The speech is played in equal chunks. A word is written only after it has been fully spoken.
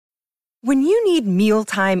When you need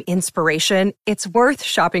mealtime inspiration, it's worth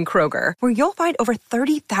shopping Kroger, where you'll find over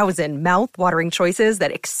 30,000 mouth-watering choices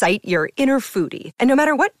that excite your inner foodie. And no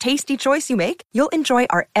matter what tasty choice you make, you'll enjoy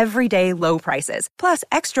our everyday low prices, plus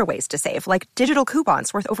extra ways to save, like digital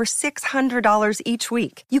coupons worth over $600 each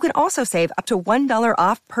week. You can also save up to $1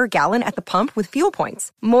 off per gallon at the pump with fuel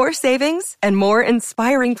points. More savings and more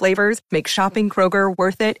inspiring flavors make shopping Kroger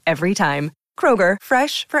worth it every time. Kroger,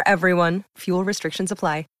 fresh for everyone. Fuel restrictions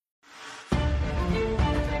apply.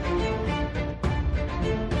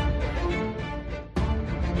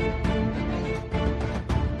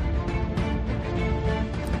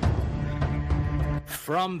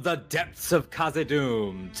 From the depths of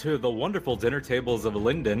Khazad-dûm to the wonderful dinner tables of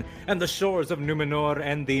Lindon and the shores of Numenor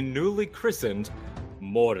and the newly christened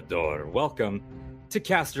Mordor. Welcome to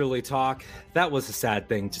Casterly Talk. That was a sad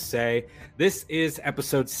thing to say. This is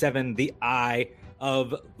episode 7, The Eye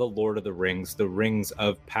of the Lord of the Rings, the Rings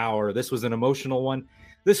of Power. This was an emotional one.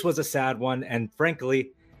 This was a sad one. And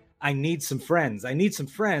frankly, I need some friends. I need some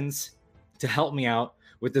friends to help me out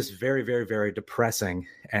with this very, very, very depressing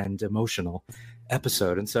and emotional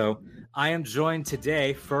episode. And so I am joined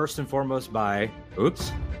today first and foremost by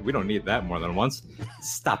we don't need that more than once.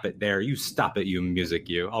 Stop it there. You stop it, you music,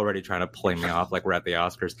 you already trying to play me off like we're at the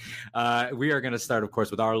Oscars. We are going to start, of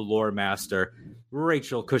course, with our lore master,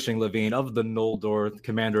 Rachel Cushing-Levine of the Noldor,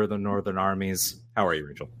 commander of the Northern Armies. How are you,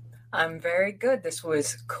 Rachel? I'm very good. This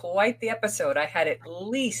was quite the episode. I had at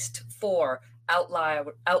least 4 out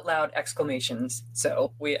loud exclamations.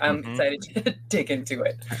 So I'm excited to dig into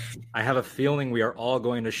it. I have a feeling we are all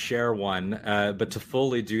going to share one, but to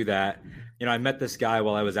fully do that, I met this guy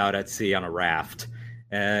while I was out at sea on a raft,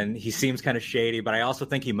 and he seems kind of shady, but I also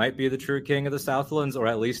think he might be the true king of the Southlands, or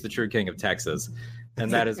at least the true king of Texas. And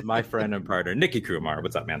that is my friend and partner, Nicky Kumar.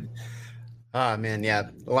 What's up, man? Oh, man, yeah.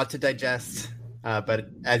 A lot to digest. But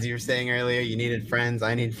as you were saying earlier, you needed friends.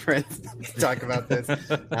 I need friends to talk about this.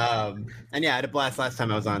 And yeah, I had a blast last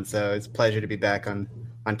time I was on, so it's a pleasure to be back on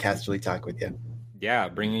Casterly Talk with you. Yeah,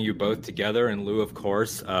 bringing you both together in lieu, of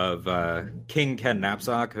course, of King Ken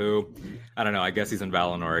Knapsack, who, I don't know, I guess he's in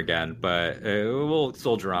Valinor again, but we'll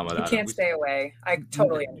soldier on with that. He can't stay away. I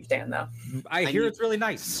totally understand, though. I hear it's really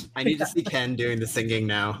nice. I need to see Ken doing the singing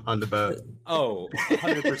now on the boat. Oh,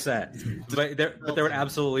 100%. But there would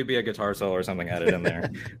absolutely be a guitar solo or something added in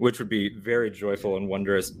there, which would be very joyful and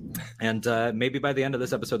wondrous. And maybe by the end of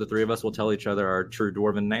this episode, the three of us will tell each other our true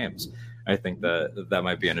dwarven names. I think that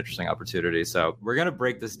might be an interesting opportunity. So we're going to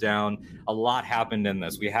break this down. A lot happened in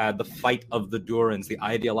this. We had the fight of the Durins, the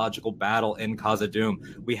ideological battle in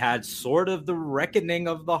Khazad-dûm. We had sort of the reckoning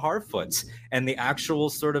of the Harfoots and the actual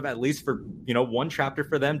sort of, at least for, one chapter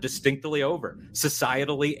for them, distinctly over,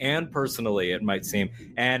 societally and personally, it might seem.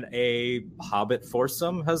 And a Hobbit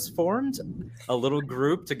foursome has formed, a little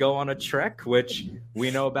group to go on a trek, which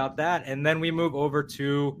we know about that. And then we move over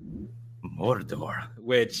to Mordor,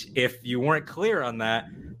 which, if you weren't clear on that,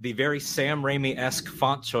 the very Sam Raimi-esque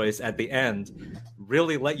font choice at the end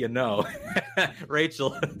really let you know.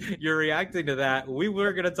 Rachel, you're reacting to that. We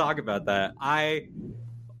were going to talk about that. I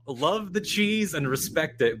love the cheese and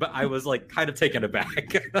respect it, but I was kind of taken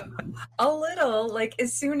aback. A little,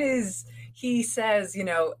 as soon as he says,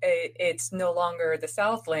 it's no longer the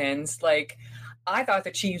Southlands, I thought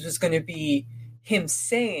the cheese was going to be him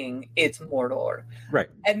saying it's Mordor. Right.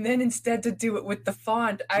 And then instead to do it with the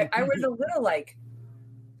font, I was a little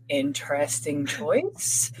interesting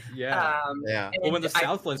choice. Yeah. Well, when the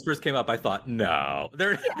Southlands first came up, I thought, no,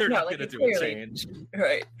 they're not going to do a change.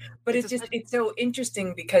 Right. But it's so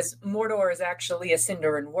interesting because Mordor is actually a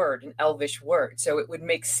Sindarin word, an Elvish word. So it would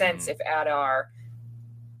make sense if Adar,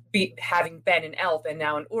 having been an elf and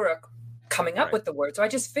now an Uruk, coming up with the word. So I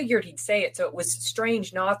just figured he'd say it. So it was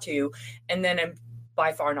strange not to. And then I'm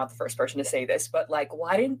by far not the first person to say this, but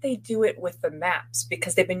why didn't they do it with the maps?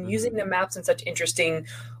 Because they've been using the maps in such interesting,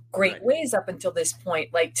 great ways up until this point.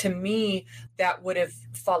 To me, that would have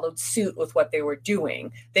followed suit with what they were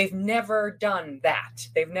doing. They've never done that.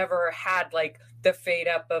 They've never had the fade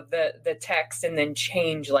up of the text and then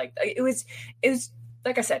change. It was,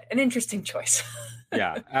 like I said, an interesting choice.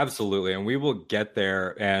 Yeah, absolutely. And we will get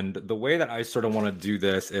there. And the way that I sort of want to do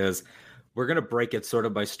this is we're going to break it sort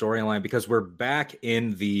of by storyline, because we're back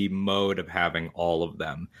in the mode of having all of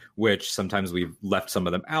them, which sometimes we've left some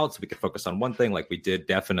of them out so we could focus on one thing, like we did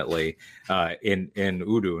definitely in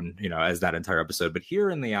Udun, as that entire episode. But here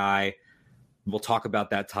in The Eye, we'll talk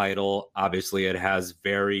about that title. Obviously, it has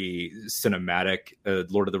very cinematic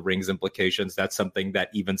Lord of the Rings implications. That's something that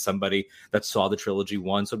even somebody that saw the trilogy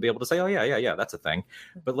once would be able to say, oh, yeah, that's a thing.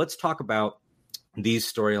 But let's talk about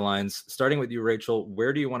these storylines. Starting with you, Rachel,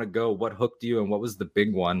 where do you want to go? What hooked you, and what was the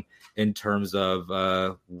big one in terms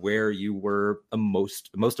of where you were most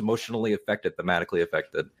emotionally affected, thematically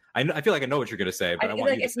affected? I feel like I know what you're going to say, but I want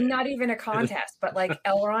like you to it's say not even a contest, but like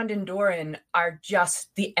Elrond and Doran are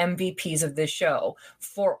just the MVPs of this show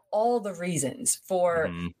for all the reasons,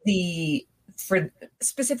 for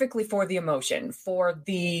specifically for the emotion, for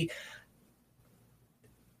the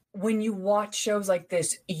when you watch shows like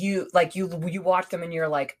this, you watch them and you're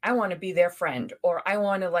like, I want to be their friend, or I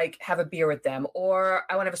want to like have a beer with them, or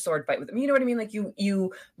I want to have a sword fight with them. You know what I mean? Like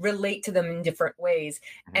you relate to them in different ways.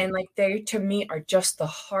 And like they, to me, are just the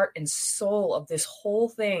heart and soul of this whole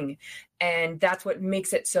thing. And that's what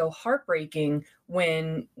makes it so heartbreaking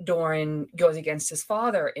when Doran goes against his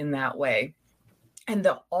father in that way. And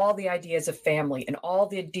all the ideas of family and all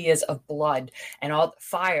the ideas of blood and all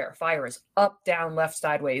fire is up, down, left,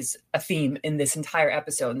 sideways, a theme in this entire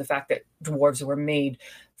episode. And the fact that dwarves were made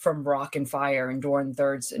from rock and fire, and Doran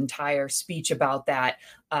Third's entire speech about that,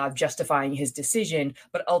 justifying his decision,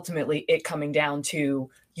 but ultimately it coming down to,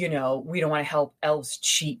 we don't want to help elves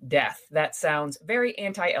cheat death. That sounds very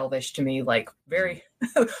anti-elvish to me, like very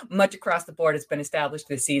much across the board. It's been established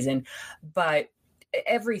this season, but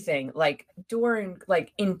everything, like Doran,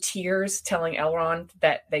 like in tears telling Elrond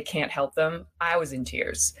that they can't help them. I was in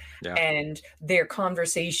tears. Yeah. And their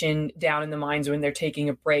conversation down in the mines when they're taking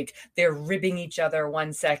a break, they're ribbing each other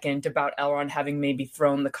 1 second about Elrond having maybe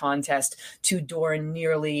thrown the contest, to Doran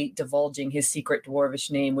nearly divulging his secret dwarvish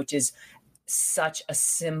name, which is such a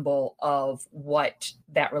symbol of what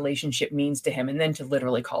that relationship means to him, and then to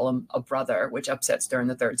literally call him a brother, which upsets Doran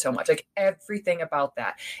the Third so much. Like everything about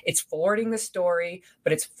that, it's forwarding the story,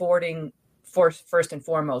 but it's forwarding first and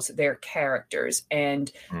foremost their characters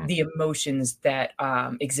and the emotions that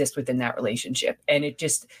exist within that relationship. And it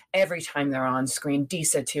just, every time they're on screen,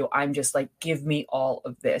 Disa too, I'm just like, give me all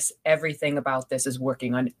of this. Everything about this is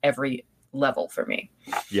working on every level for me.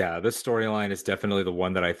 Yeah, this storyline is definitely the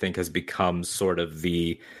one that I think has become sort of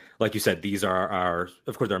the, like you said, these are our,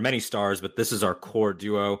 of course there are many stars, but this is our core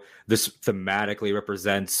duo. This thematically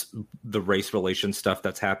represents the race relation stuff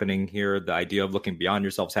that's happening here, the idea of looking beyond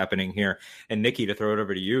yourselves happening here. And Nikki, to throw it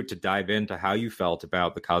over to you to dive into how you felt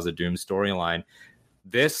about the Khazad-dûm storyline.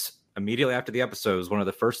 This, immediately after the episode, was one of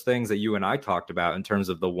the first things that you and I talked about in terms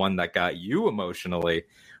of the one that got you emotionally,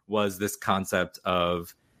 was this concept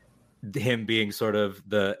of him being sort of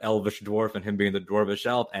the elvish dwarf and him being the dwarvish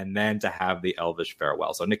elf, and then to have the elvish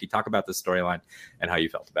farewell. So Nikki, talk about this storyline and how you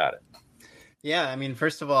felt about it. Yeah, I mean,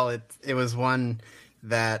 first of all, it was one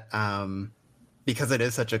that because it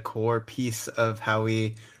is such a core piece of how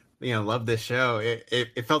we love this show,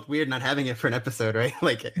 it felt weird not having it for an episode, right?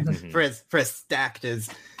 Like for as stacked as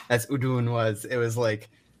Udun was, it was like,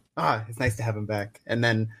 it's nice to have him back. And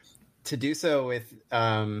then to do so with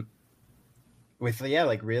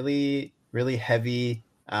like really, really heavy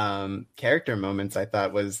character moments, I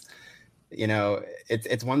thought was,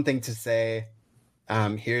 it's one thing to say,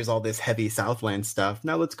 here's all this heavy Southland stuff,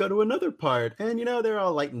 now let's go to another part, and they're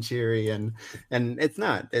all light and cheery, and it's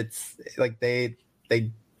not. It's like the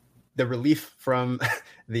relief from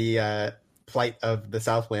the plight of the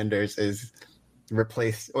Southlanders is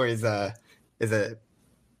replaced, or is a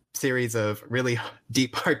series of really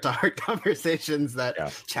deep heart-to-heart conversations that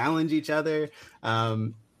challenge each other,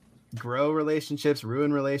 grow relationships,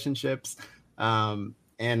 ruin relationships.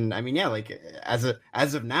 And I mean, like as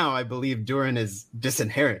of now, I believe Doran is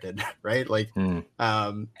disinherited, right? Like, and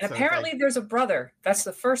apparently there's a brother. That's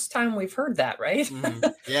the first time we've heard that, right?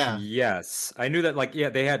 Yeah. Yes. I knew that, like,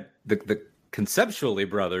 they had the conceptually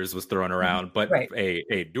brothers was thrown around, but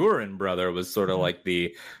a Doran brother was sort of like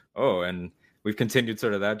the, and we've continued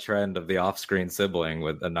sort of that trend of the off-screen sibling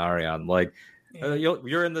with Anarion. Like,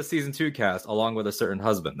 you're in the season 2 cast along with a certain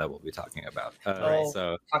husband that we'll be talking about.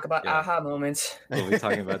 So talk about aha moments. We'll be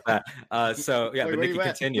talking about that. But Nikki,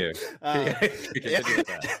 continue. Continue with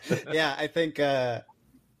that. Yeah, I think.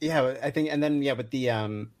 And then with the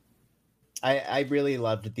I really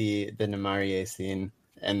loved the Namarie scene,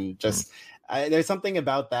 and just there's something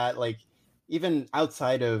about that, like even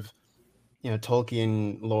outside of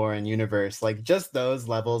Tolkien lore and universe, like just those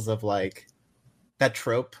levels of like that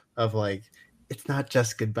trope of like, it's not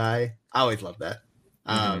just goodbye. I always love that.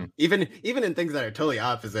 Even in things that are totally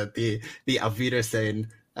opposite, the Auf Wiedersehen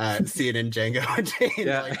scene in Django Unchained,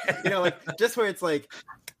 like just where it's like,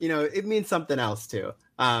 it means something else too.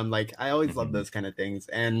 Like I always love those kind of things,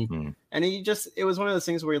 and it was one of those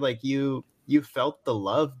things where like you felt the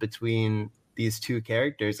love between these two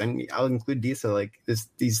characters, and I'll include Disa, like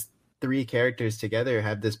these 3 characters together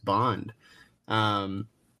have this bond,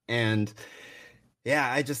 and Yeah,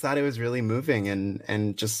 I just thought it was really moving,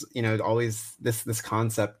 and just, you know, always this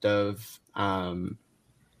concept of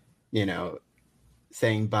you know,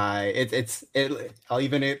 saying bye. I'll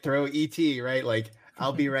even throw ET, right? Like,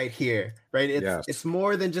 I'll be right here, right? It's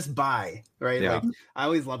more than just bye, right? Yeah. Like, I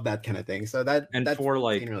always love that kind of thing. So that for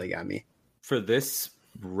like scene really got me. For this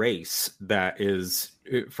race that is,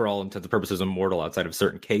 for all intents and purposes, immortal outside of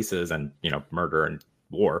certain cases and, you know, murder and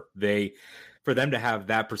war, for them to have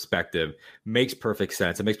that perspective makes perfect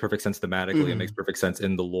sense. It makes perfect sense thematically. It makes perfect sense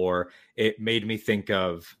in the lore. It made me think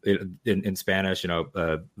of, in Spanish, you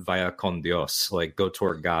know, vaya con Dios, like go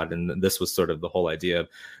toward God. And this was sort of the whole idea of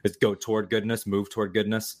it's go toward goodness, move toward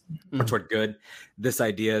goodness, or toward good. This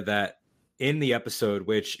idea that in the episode,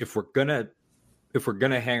 which if we're gonna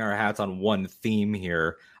hang our hats on one theme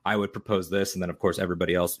here, I would propose this. And then, of course,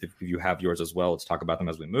 everybody else, if you have yours as well, let's talk about them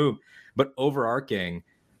as we move. But overarching,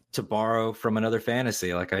 to borrow from another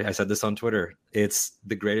fantasy, like I said this on Twitter, it's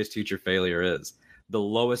the greatest teacher failure is. The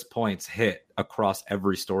lowest points hit across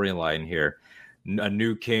every storyline here. A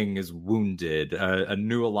new king is wounded. A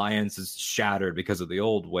new alliance is shattered because of the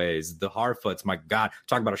old ways. The Harfoots, my God,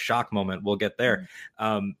 talk about a shock moment. We'll get there.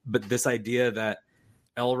 But this idea that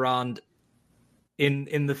Elrond,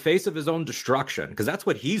 in the face of his own destruction, because that's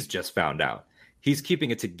what he's just found out, he's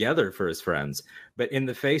keeping it together for his friends. But in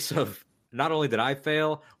the face of, not only did I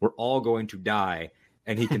fail, we're all going to die,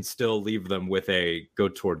 and he can still leave them with a go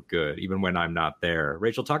toward good, even when I'm not there.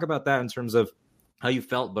 Rachel, talk about that in terms of how you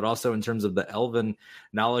felt, but also in terms of the Elven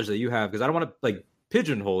knowledge that you have, because I don't want to like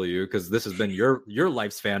pigeonhole you, because this has been your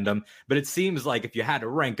life's fandom, but it seems like if you had to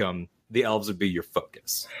rank them, the elves would be your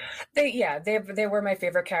focus. They were my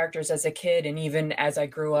favorite characters as a kid, and even as I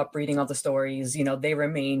grew up reading all the stories, you know, they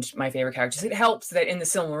remained my favorite characters. It helps that in the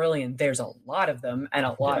Silmarillion there's a lot of them and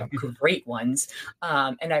a lot of great ones,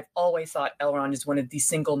 and I've always thought Elrond is one of the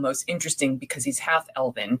single most interesting because he's half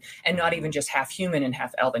elven, and not even just half human and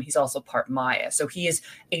half elven. He's also part Maya, so he is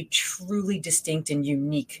a truly distinct and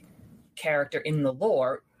unique character in the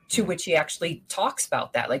lore, to which he actually talks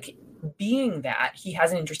about that, like being that he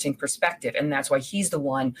has an interesting perspective, and that's why he's the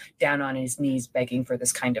one down on his knees begging for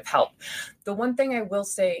this kind of help. The one thing I will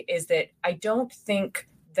say is that I don't think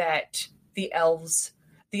that the elves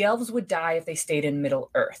would die if they stayed in Middle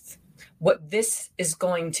Earth. What this is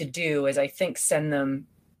going to do is, I think, send them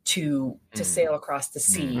to sail across the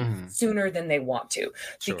sea sooner than they want to,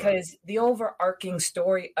 because the overarching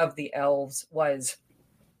story of the elves was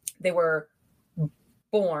they were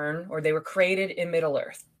born, or they were created in Middle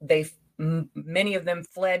Earth. Many of them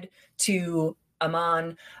fled to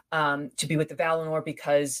Aman to be with the Valinor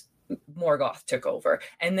because Morgoth took over.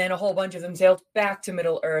 And then a whole bunch of them sailed back to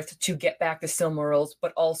Middle Earth to get back the Silmarils,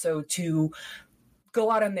 but also to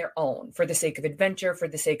go out on their own for the sake of adventure, for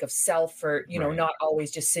the sake of self, for, you know, not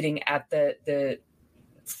always just sitting at the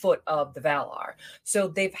foot of the Valar. So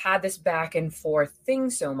they've had this back and forth thing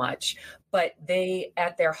so much, but they,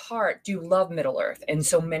 at their heart, do love Middle Earth. And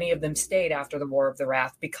so many of them stayed after the War of the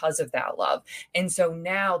Wrath because of that love. And so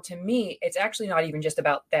now, to me, it's actually not even just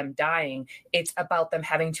about them dying. It's about them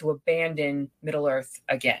having to abandon Middle Earth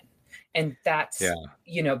again. And that's,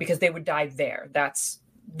 you know, because they would die there. That's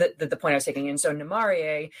the point I was taking. And so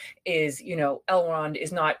Namarie is, you know, Elrond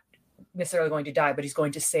is not necessarily going to die, but he's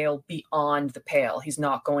going to sail beyond the Pale. He's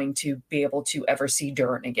not going to be able to ever see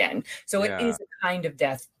Durin again. So it is a kind of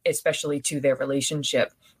death, especially to their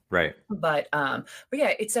relationship. Right. But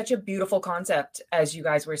yeah, it's such a beautiful concept, as you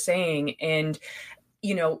guys were saying. And,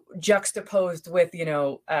 you know, juxtaposed with, you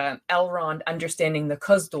know, Elrond understanding the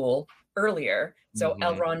Khazad-dûl earlier. So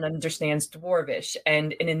Elrond understands Dwarvish.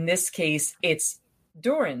 And in this case, it's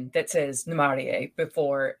Durin that says Namarie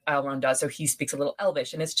before Elrond does, so he speaks a little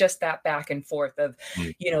Elvish, and it's just that back and forth of,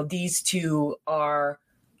 you know, these two are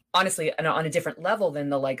honestly on a different level than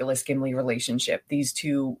the Legolas-Gimli relationship. These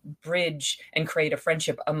two bridge and create a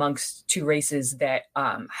friendship amongst two races that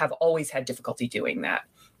have always had difficulty doing that.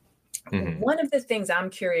 One of the things I'm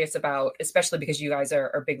curious about, especially because you guys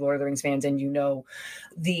are big Lord of the Rings fans and you know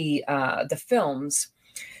the films,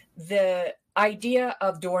 the idea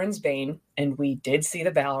of Doran's Bane, and we did see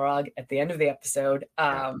the Balrog at the end of the episode.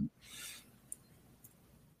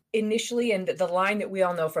 Initially, and the line that we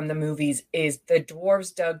all know from the movies is the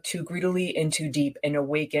dwarves dug too greedily and too deep and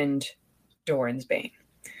awakened Doran's Bane.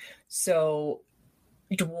 So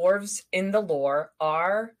dwarves in the lore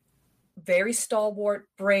are very stalwart,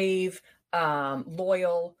 brave,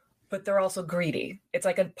 loyal, but they're also greedy. It's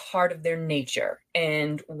like a part of their nature.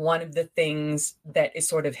 And one of the things that is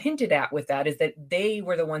sort of hinted at with that is that they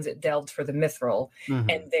were the ones that delved for the Mithril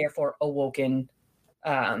and therefore awoken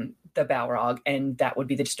the Balrog, and that would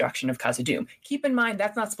be the destruction of Khazad-dûm. Keep in mind,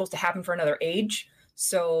 that's not supposed to happen for another age.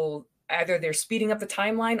 So either they're speeding up the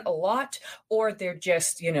timeline a lot, or they're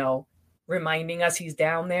just, reminding us he's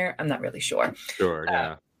down there. I'm not really sure. Sure,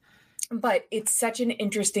 yeah. But it's such an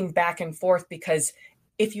interesting back and forth, because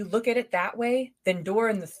if you look at it that way, then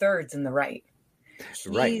Doran the Third's in the right.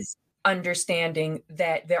 Right. He's understanding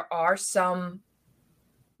that there are some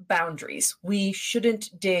boundaries. We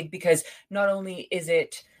shouldn't dig, because not only is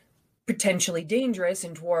it potentially dangerous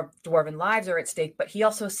and dwarven lives are at stake, but he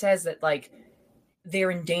also says that like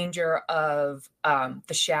they're in danger of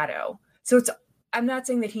the shadow. So I'm not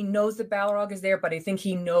saying that he knows the Balrog is there, but I think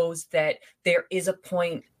he knows that there is a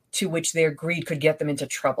point to which their greed could get them into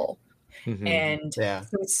trouble. Mm-hmm. And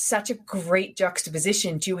so it's such a great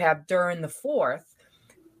juxtaposition to have Durin the Fourth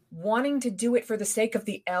wanting to do it for the sake of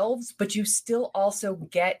the elves, but you still also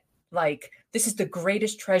get like, this is the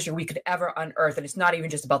greatest treasure we could ever unearth. And it's not even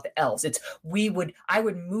just about the elves. I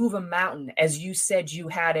would move a mountain, as you said you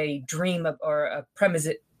had a dream of, or a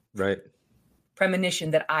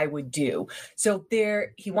premonition that I would do. So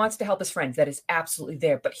he wants to help his friends. That is absolutely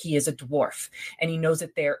there, but he is a dwarf, and he knows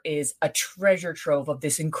that there is a treasure trove of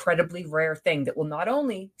this incredibly rare thing that will not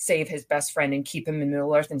only save his best friend and keep him in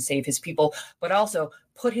Middle Earth and save his people, but also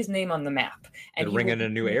put his name on the map and bring in a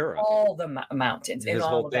new era. All the mountains. His and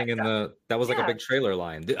whole all thing that was like a big trailer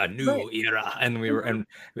line, a new era. And and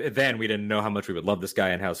then we didn't know how much we would love this guy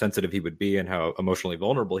and how sensitive he would be and how emotionally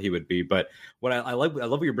vulnerable he would be. But what I love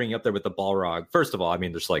what you're bringing up there with the Balrog. First of all, I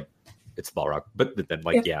mean, there's like, it's Balrog, but then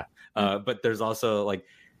but there's also like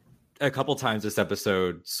a couple times this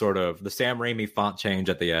episode, sort of the Sam Raimi font change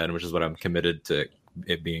at the end, which is what I'm committed to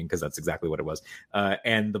it being, because that's exactly what it was.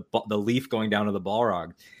 And the leaf going down to the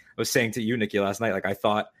Balrog. I was saying to you, Nikki, last night, like I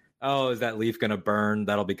thought, oh, is that leaf going to burn?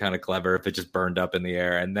 That'll be kind of clever if it just burned up in the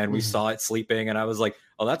air. And then we saw it sleeping, and I was like,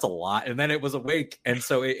 oh, that's a lot. And then it was awake. And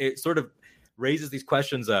so it sort of raises these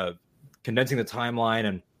questions of condensing the timeline.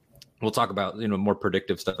 And we'll talk about, more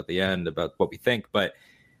predictive stuff at the end about what we think. But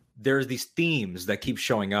there's these themes that keep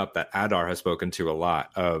showing up that Adar has spoken to a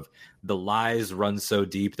lot of. The lies run so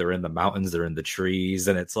deep. They're in the mountains, they're in the trees.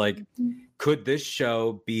 And it's like, could this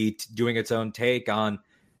show be doing its own take on,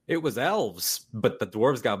 it was elves, but the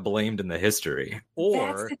dwarves got blamed in the history?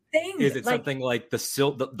 Or is it something like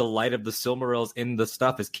the light of the Silmarils in the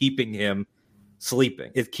stuff is keeping him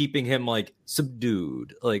sleeping? It's keeping him like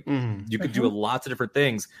subdued. Like you could do lots of different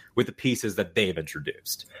things with the pieces that they've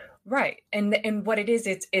introduced. Right. And what it is,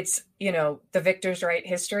 it's the victors write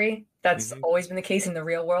history. That's always been the case in the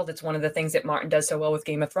real world. It's one of the things that Martin does so well with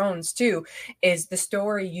Game of Thrones too, is the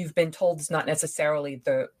story you've been told is not necessarily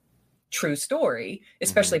the true story,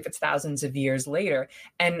 especially if it's thousands of years later.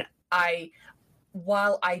 And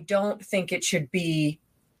while I don't think it should be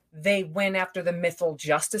they went after the mythal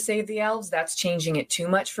just to save the elves, that's changing it too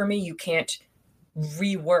much for me. You can't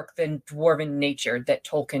rework the dwarven nature that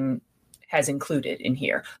Tolkien has included in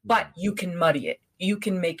here, but you can muddy it. You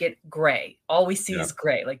can make it gray. All we see is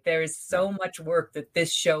gray. Like there is so much work that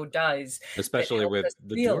this show does, especially with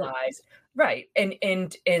the realize, right? And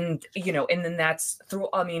then that's through.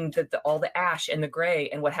 I mean, all the ash and the gray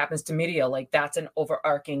and what happens to Midia. Like that's an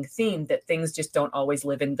overarching theme that things just don't always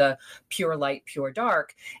live in the pure light, pure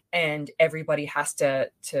dark, and everybody has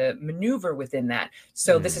to maneuver within that.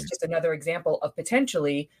 So this is just another example of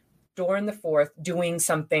potentially Doran the Fourth doing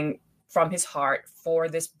something from his heart for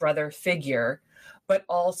this brother figure, but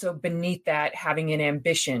also beneath that having an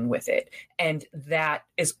ambition with it. And that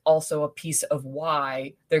is also a piece of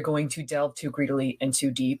why they're going to delve too greedily and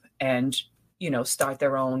too deep and, start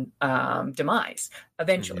their own demise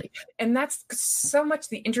eventually. And that's so much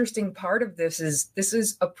the interesting part of this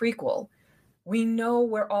is a prequel. We know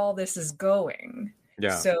where all this is going.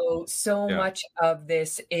 Yeah. So much of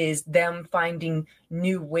this is them finding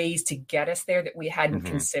new ways to get us there that we hadn't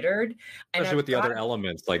considered. Especially with the other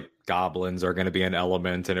elements, like goblins are going to be an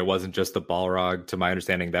element, and it wasn't just the Balrog. To my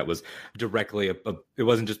understanding, that was directly it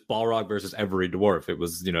wasn't just Balrog versus every dwarf. It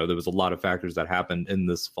was, there was a lot of factors that happened in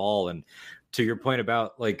this fall. And to your point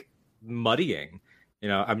about like muddying,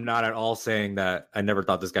 I'm not at all saying that. I never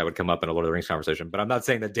thought this guy would come up in a Lord of the Rings conversation, but I'm not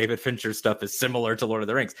saying that David Fincher's stuff is similar to Lord of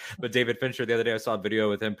the Rings. But David Fincher, the other day I saw a video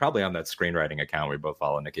with him, probably on that screenwriting account we both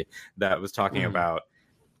follow, Nikki, that was talking about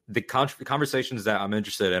the conversations that I'm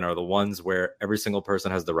interested in are the ones where every single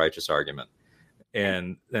person has the righteous argument.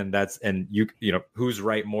 And who's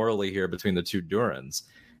right morally here between the two Durins,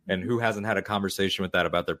 and who hasn't had a conversation with that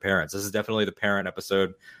about their parents. This is definitely the parent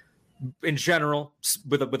episode in general,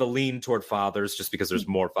 with a lean toward fathers, just because there's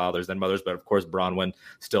more fathers than mothers, but of course Bronwyn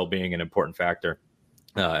still being an important factor,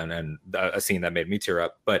 and a scene that made me tear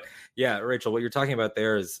up. But yeah, Rachel, what you're talking about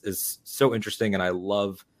there is so interesting, and I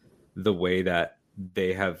love the way that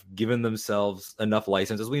they have given themselves enough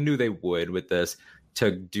license, as we knew they would with this,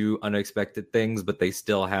 to do unexpected things, but they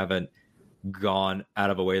still haven't gone out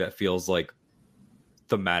of a way that feels like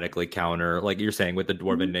thematically counter, like you're saying with the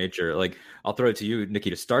dwarven nature. Like, I'll throw it to you, Nikki,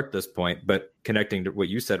 to start this point, but connecting to what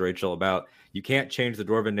you said, Rachel, about you can't change the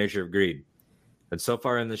dwarven nature of greed. And so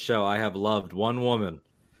far in the show, I have loved one woman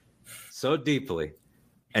so deeply,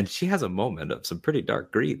 and she has a moment of some pretty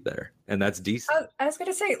dark greed there, and that's decent. I was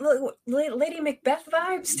going to say, look, Lady Macbeth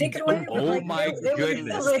vibes. Take it away. Oh my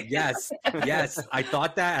goodness! Yes, yes. I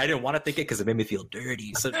thought that. I didn't want to think it because it made me feel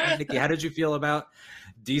dirty. So, Nikki, how did you feel about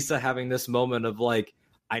Disa having this moment of like,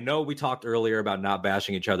 I know we talked earlier about not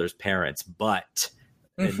bashing each other's parents, but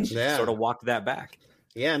and she sort of walked that back.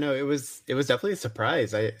 Yeah, no, it was definitely a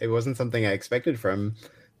surprise. It wasn't something I expected from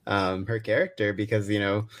her character, because, you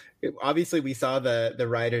know, obviously we saw the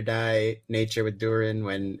ride or die nature with Durin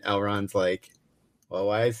when Elrond's like, well,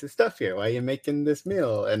 why is this stuff here? Why are you making this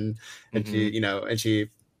meal? And she, you know, and she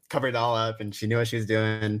covered it all up and she knew what she was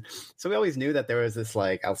doing. So we always knew that there was this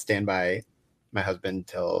like, I'll stand by my husband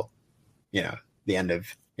till, you know, the end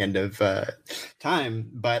of time.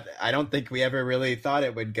 But I don't think we ever really thought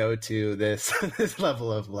it would go to this this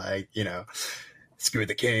level of like, you know, screw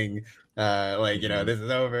the king. Like, you know, this is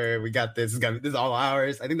over. We got this. This is all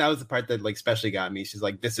ours. I think that was the part that like especially got me. She's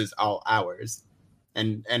like, this is all ours.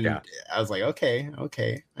 And yeah. I was like, okay.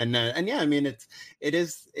 And yeah, I mean, it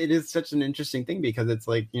is such an interesting thing, because it's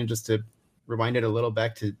like, you know, just to rewind it a little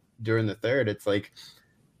back to Durin the Third, it's like,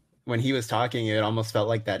 when he was talking, it almost felt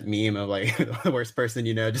like that meme of like the worst person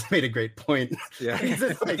you know just made a great point. Yeah,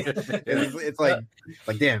 it's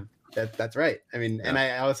like damn, that's right. I mean, yeah. And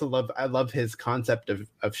I also love his concept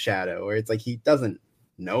of shadow, where it's like he doesn't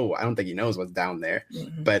know. I don't think he knows what's down there,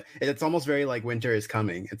 but it's almost very like winter is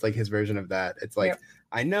coming. It's like his version of that. It's like,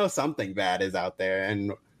 I know something bad is out there,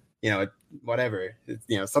 and you know, whatever. It's,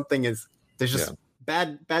 you know, something is there's just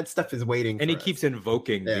bad stuff is waiting. And he keeps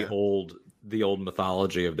invoking the old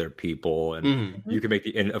mythology of their people, and you can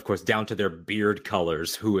make and of course down to their beard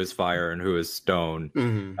colors, who is fire and who is stone.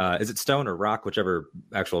 Is it stone or rock, whichever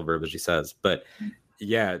actual verbiage he says. But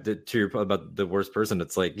yeah, to your point about the worst person,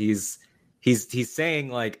 it's like he's saying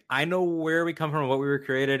like, I know where we come from and what we were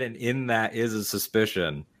created, and in that is a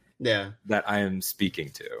suspicion that I am speaking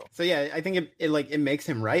to. So yeah, I think it makes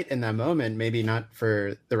him right in that moment, maybe not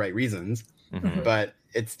for the right reasons, but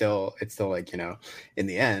it's still like, you know, in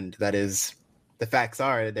the end, that is, the facts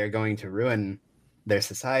are they're going to ruin their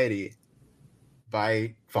society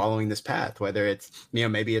by following this path. Whether it's, you know,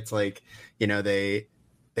 maybe it's like, you know, they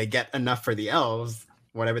get enough for the elves,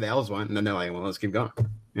 whatever the elves want, and then they're like, well, let's keep going.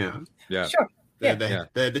 Yeah. Sure.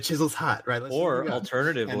 The chisel's hot, right? Or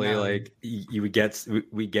alternatively, like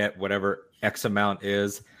we get whatever X amount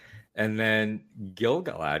is, and then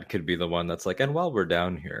Gil-galad could be the one that's like, and while we're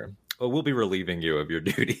down here, we'll be relieving you of your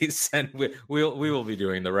duties, and we will be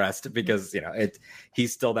doing the rest, because, you know,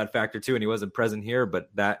 he's still that factor too, and he wasn't present here, but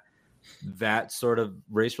that sort of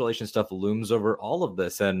race relation stuff looms over all of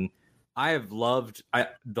this. And I have loved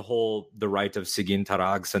the right of Sigyn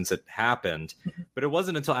Tarag since it happened, but it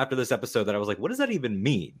wasn't until after this episode that I was like, what does that even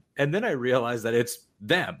mean? And then I realized that it's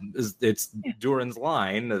them, it's Durin's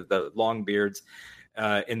line, the Longbeards,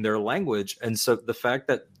 in their language. And so the fact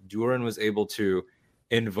that Durin was able to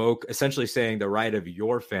invoke, essentially saying the right of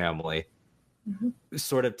your family,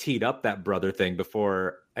 sort of teed up that brother thing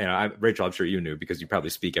before, you know, Rachel, I'm sure you knew, because you probably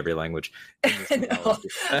speak every language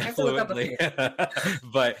fluently.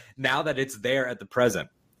 But now that it's there at the present,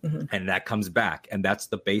 and that comes back, and that's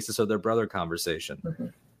the basis of their brother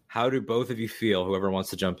conversation. How do both of you feel, whoever wants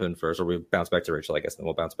to jump in first, or we bounce back to Rachel, I guess, then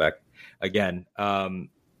we'll bounce back again.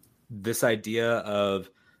 This idea of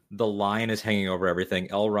the line is hanging over everything.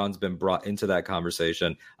 Elrond's been brought into that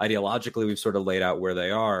conversation. Ideologically, we've sort of laid out where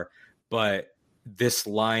they are, but this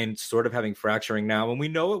line sort of having fracturing now, and we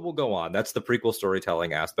know it will go on. That's the prequel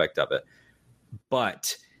storytelling aspect of it.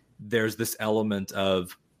 But there's this element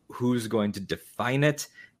of who's going to define it,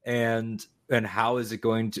 and how is it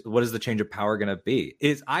going to, what is the change of power going to be?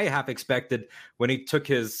 I half expected when he took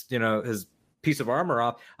his piece of armor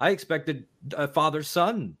off, I expected a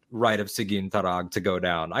father-son right of Sigyn Tarag to go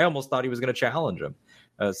down. I almost thought he was going to challenge him.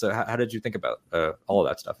 So how did you think about all of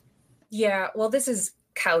that stuff? Yeah, well, this is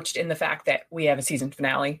couched in the fact that we have a season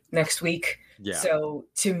finale next week. Yeah. So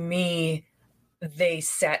to me, they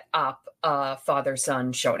set up a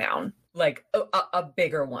father-son showdown, like a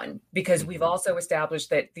bigger one, because we've also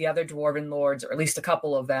established that the other Dwarven lords, or at least a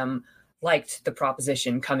couple of them, liked the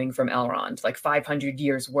proposition coming from Elrond, like 500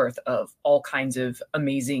 years worth of all kinds of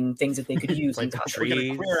amazing things that they could use. Like, in we're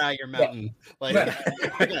gonna clear out your mountain. Like,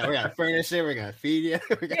 we're gonna furnish it. We're gonna feed you.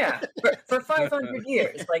 For 500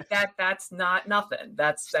 years, like that's not nothing.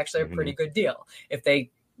 That's actually a pretty good deal if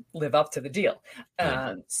they live up to the deal.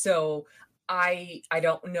 So I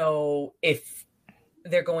don't know if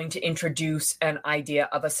they're going to introduce an idea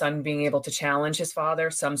of a son being able to challenge his father,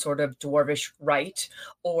 some sort of dwarvish right,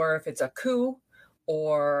 or if it's a coup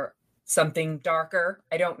or something darker.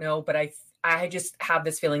 I don't know, but I just have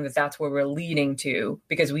this feeling that that's where we're leading to,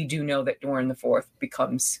 because we do know that Doran the Fourth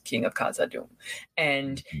becomes king of Khazad-dûm,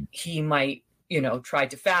 and he might, try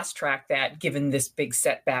to fast track that given this big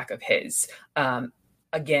setback of his.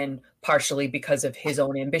 Again, partially because of his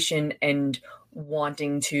own ambition and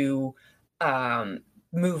wanting to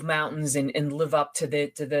move mountains and live up to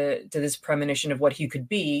this premonition of what he could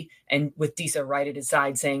be, and with Disa right at his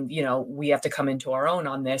side saying, we have to come into our own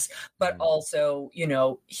on this, but also,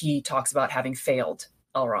 he talks about having failed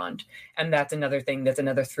Elrond, and that's another thing, that's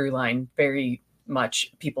another through line, very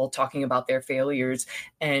much people talking about their failures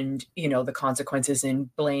and the consequences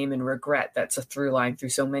and blame and regret. That's a through line through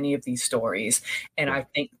so many of these stories, and I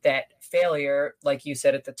think that failure, like you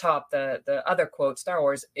said at the top, the other quote, Star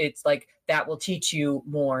Wars, it's like that will teach you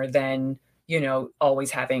more than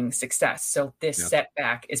always having success. So this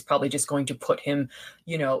setback is probably just going to put him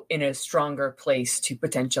in a stronger place to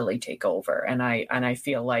potentially take over, and I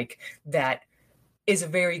feel like that is a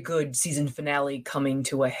very good season finale coming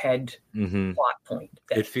to a head plot point.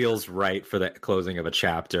 It feels right for the closing of a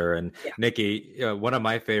chapter. And Nikki, one of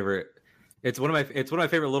my favorite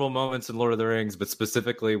little moments in Lord of the Rings, but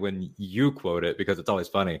specifically when you quote it, because it's always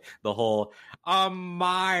funny, the whole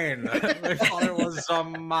mine. My father was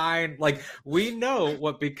mine. Like, we know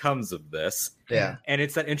what becomes of this. Yeah. And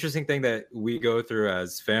it's that interesting thing that we go through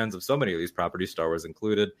as fans of so many of these properties, Star Wars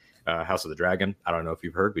included. House of the Dragon, I don't know if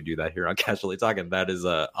you've heard, we do that here on Casually Talking. That is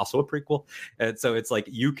also a prequel. And so it's like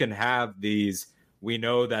you can have these, we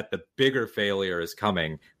know that the bigger failure is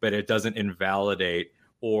coming, but it doesn't invalidate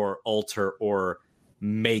or alter or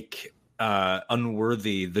make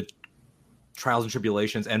unworthy the trials and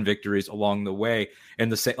tribulations and victories along the way.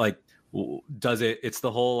 And the same, like, it's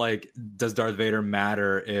the whole, like, does Darth Vader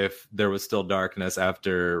matter if there was still darkness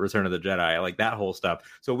after Return of the Jedi? Like, that whole stuff.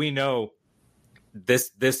 So we know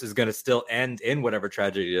this is going to still end in whatever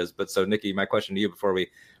tragedy it is. But so, Nikki, my question to you before we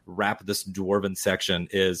wrap this Dwarven section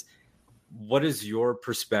is, what is your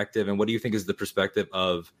perspective, and what do you think is the perspective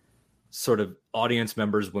of sort of audience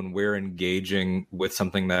members when we're engaging with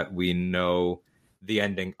something that we know the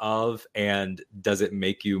ending of? And does it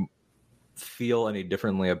make you feel any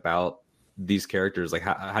differently about these characters? Like,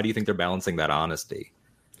 how do you think they're balancing that honesty?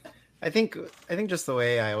 I think just the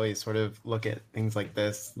way I always sort of look at things like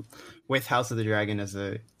this with House of the Dragon as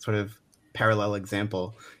a sort of parallel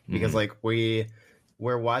example, because like we're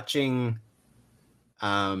watching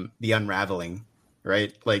the unraveling,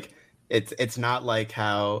 right? Like it's not like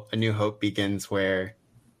how A New Hope begins, where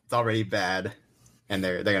it's already bad and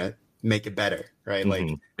they're gonna make it better, right? Like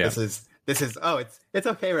this is it's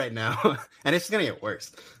okay right now and it's just gonna get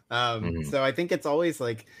worse. So I think it's always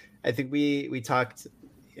like, I think we talked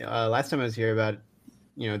last time I was here about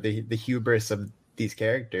the hubris of these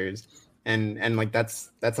characters, and like that's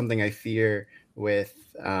something I fear with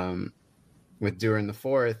Durin the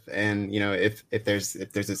Fourth, and if there's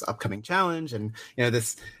this upcoming challenge, and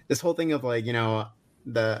this whole thing of like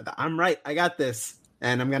the I'm right, I got this,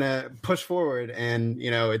 and I'm gonna push forward, and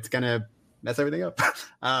it's gonna mess everything up.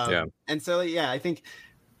 And so I think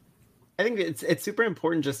it's super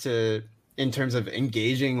important just to, in terms of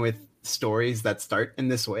engaging with stories that start in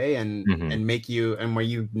this way and make you, and where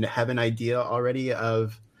you have an idea already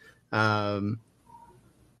of where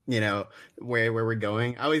we're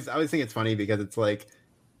going. I always think it's funny because it's like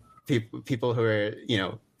people who are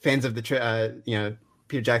fans of the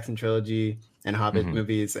Peter Jackson trilogy and Hobbit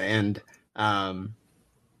movies, and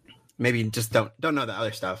maybe just don't know the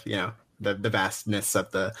other stuff, the vastness of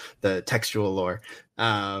the textual lore,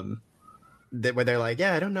 where they're like,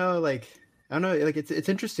 I don't know, like it's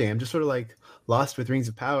interesting. I'm just sort of like lost with Rings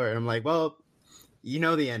of Power. And I'm like, well,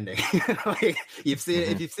 the ending. Like, if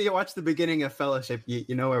you watch the beginning of Fellowship,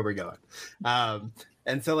 you know where we're going.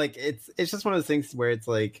 And so like it's just one of those things where it's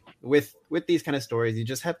like with these kind of stories, you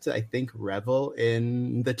just have to, I think, revel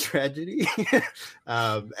in the tragedy.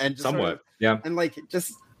 And just somewhat, and like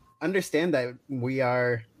just understand that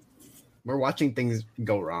we're watching things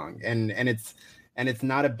go wrong, and it's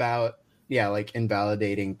not about like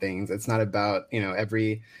invalidating things. It's not about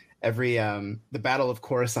every the Battle of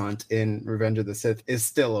Coruscant in Revenge of the Sith is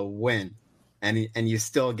still a win, and you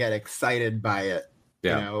still get excited by it.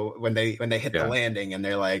 Yeah. You know, when they hit the landing and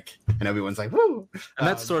they're like, and everyone's like, woo. And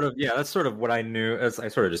that's sort of what I knew. As I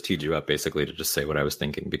sort of just teed you up basically to just say what I was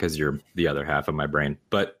thinking, because you're the other half of my brain.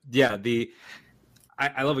 But yeah,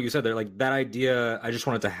 I love what you said there. Like, that idea, I just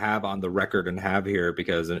wanted to have on the record and have here,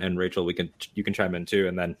 because, and Rachel, you can chime in too.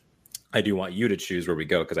 And then I do want you to choose where we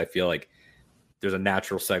go, because I feel like there's a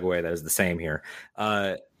natural segue that is the same here.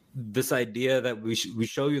 This idea that we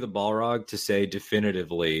show you the Balrog to say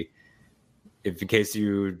definitively, if in case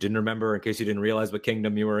you didn't remember, in case you didn't realize what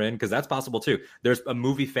kingdom you were in, because that's possible too. There's a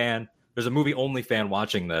movie only fan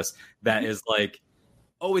watching this that is like,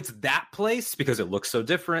 oh, it's that place because it looks so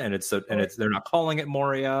different, and they're not calling it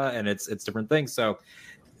Moria, and it's different things. So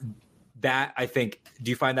that, I think,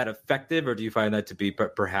 do you find that effective, or do you find that to be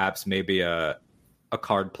perhaps maybe a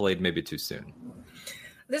card played maybe too soon?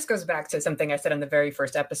 This goes back to something I said in the very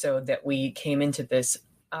first episode that we came into this.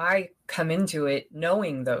 I come into it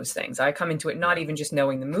knowing those things. I come into it not even just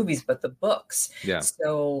knowing the movies, but the books. Yeah.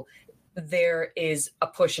 So there is a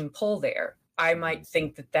push and pull there. I might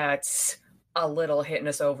think that that's a little hitting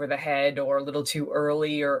us over the head or a little too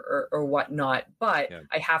early or whatnot. But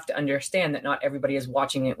I have to understand that not everybody is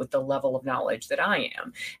watching it with the level of knowledge that I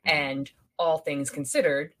am. And all things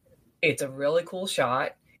considered, it's a really cool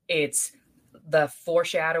shot. It's the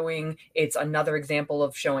foreshadowing. It's another example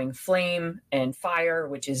of showing flame and fire,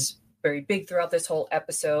 which is very big throughout this whole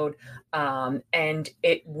episode. And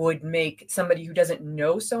it would make somebody who doesn't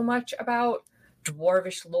know so much about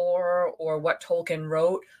dwarvish lore or what Tolkien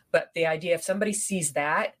wrote, but the idea, if somebody sees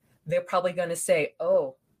that, they're probably going to say,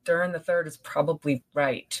 oh, Durin the Third is probably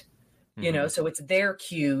right. You know, so it's their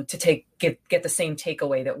cue to get the same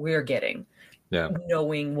takeaway that we're getting,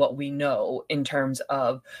 knowing what we know in terms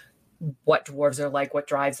of what dwarves are like, what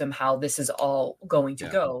drives them, how this is all going to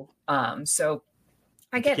go. So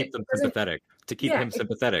I get to keep them sympathetic, to keep him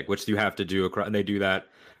sympathetic, which you have to do across, and they do that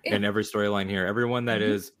in every storyline here. Everyone that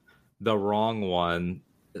is the wrong one,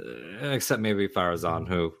 except maybe Farazan,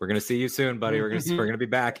 who we're going to see you soon, buddy. We're going to be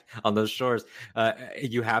back on those shores.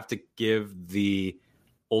 You have to give the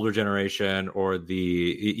older generation, or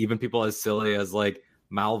even people as silly as like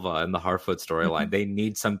Malva and the Harfoot storyline, they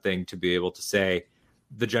need something to be able to say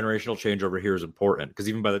the generational change over here is important, because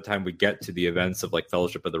even by the time we get to the events of like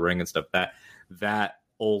Fellowship of the Ring and stuff, that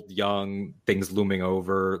old young things looming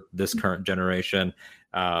over this current generation,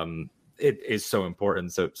 it is so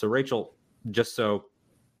important. So Rachel, just so,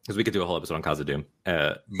 because we could do a whole episode on Khazad-dûm,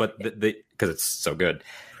 but because it's so good.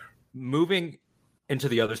 Moving into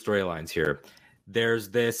the other storylines here, there's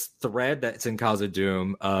this thread that's in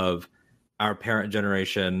Khazad-dûm of our parent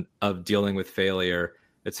generation, of dealing with failure,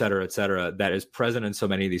 et cetera, that is present in so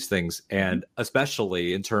many of these things. And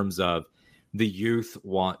especially in terms of the youth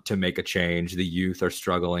want to make a change. The youth are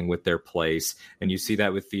struggling with their place. And you see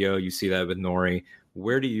that with Theo, you see that with Nori.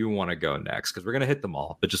 Where do you want to go next? Because we're going to hit them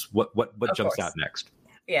all, but just what jumps out next?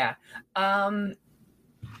 Yeah.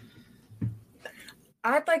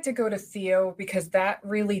 I'd like to go to Theo, because that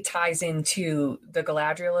really ties into the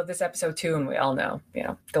Galadriel of this episode too. And we all know,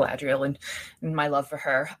 Galadriel and my love for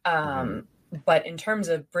her. But in terms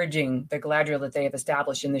of bridging the Galadriel that they have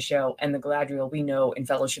established in the show and the Galadriel we know in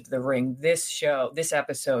Fellowship of the Ring, this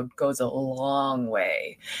episode goes a long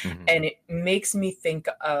way. And it makes me think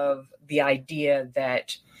of the idea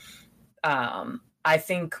that I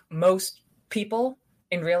think most people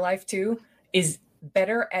in real life too is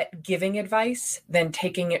better at giving advice than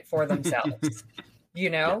taking it for themselves.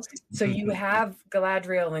 So you have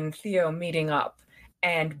Galadriel and Theo meeting up,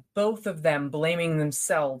 and both of them blaming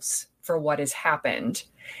themselves for what has happened,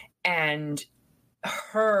 and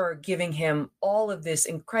her giving him all of this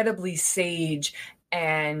incredibly sage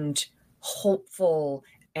and hopeful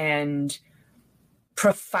and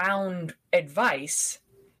profound advice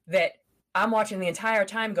that I'm watching the entire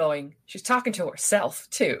time going, she's talking to herself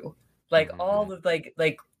too. Like all of like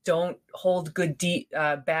don't hold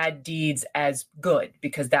bad deeds as good,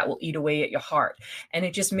 because that will eat away at your heart. And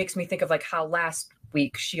it just makes me think of like how last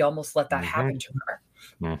week she almost let that happen to her.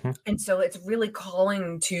 And so it's really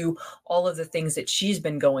calling to all of the things that she's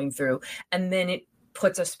been going through. And then it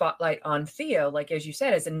puts a spotlight on Theo, like, as you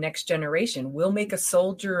said, as a next generation. We'll make a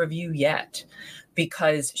soldier of you yet,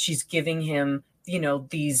 because she's giving him,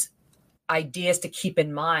 these ideas to keep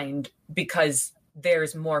in mind, because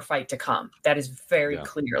there's more fight to come. That is very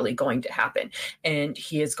clearly going to happen. And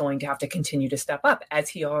he is going to have to continue to step up, as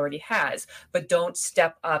he already has. But don't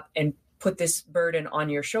step up and put this burden on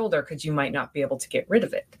your shoulder, because you might not be able to get rid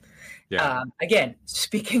of it. Again,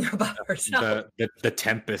 speaking about herself. The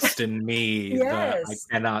tempest in me. Yes. I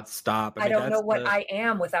cannot stop. I don't know what I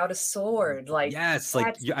am without a sword. Like, yes,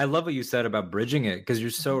 like I love what you said about bridging it, because you're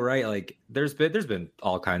so right. Like there's been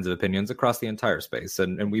all kinds of opinions across the entire space,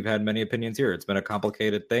 and we've had many opinions here. It's been a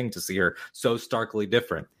complicated thing to see her so starkly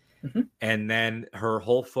different. And then her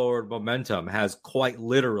whole forward momentum has quite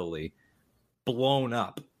literally blown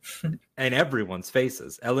up in everyone's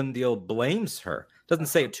faces. Elendil blames her, doesn't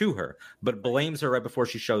say it to her, but blames her right before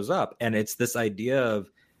she shows up. And it's this idea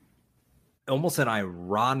of almost an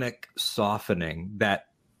ironic softening that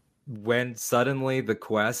when suddenly the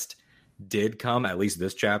quest did come, at least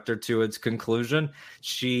this chapter, to its conclusion,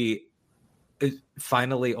 she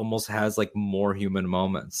finally almost has like more human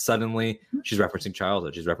moments. Suddenly she's referencing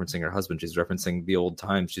childhood, she's referencing her husband, she's referencing the old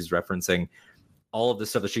times, she's referencing all of the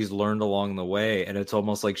stuff that she's learned along the way. And it's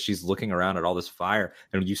almost like she's looking around at all this fire.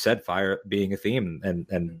 And you said fire being a theme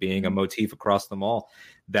and being a motif across them all.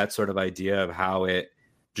 That sort of idea of how it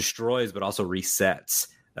destroys but also resets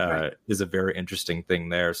is a very interesting thing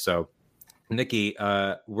there. So Nikki,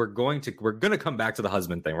 we're gonna come back to the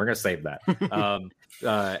husband thing. We're gonna save that.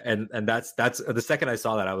 And that's the second I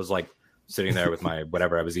saw that, I was like sitting there with my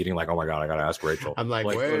whatever I was eating, like, oh my god, I gotta ask Rachel. I'm like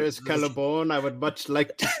where is Celeborn? I would much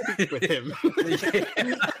like to speak with him.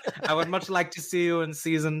 I would much like to see you in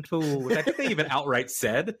season 2, which I think they even outright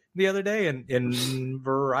said the other day in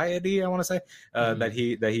Variety, I want to say, that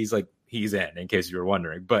he's like, he's in case you were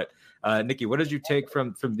wondering. But Nikki, what did you take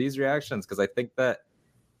from these reactions? Because I think that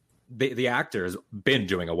the actor has been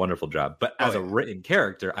doing a wonderful job, but as a written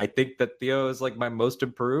character, I think that Theo is like my most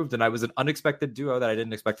improved, and I was an unexpected duo that I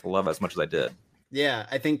didn't expect to love as much as I did. Yeah,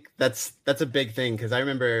 I think that's a big thing, because I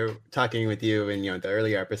remember talking with you in the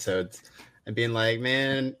earlier episodes and being like,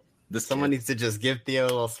 man, someone needs to just give Theo a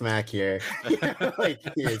little smack here. Like,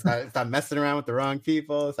 stop messing around with the wrong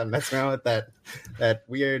people. Stop messing around with that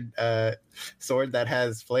weird sword that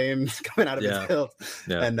has flames coming out of its hilt.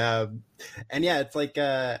 Yeah. And yeah, it's like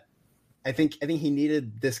I think he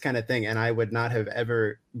needed this kind of thing, and I would not have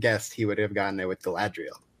ever guessed he would have gotten it with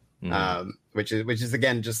Galadriel, which is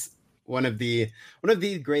again just one of the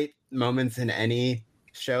great moments in any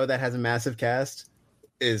show that has a massive cast,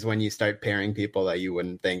 is when you start pairing people that you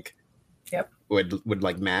wouldn't think would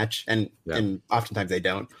like match, and oftentimes they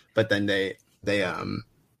don't, but then they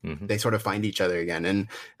sort of find each other again, and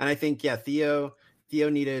I think Theo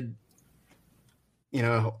needed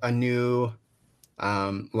a new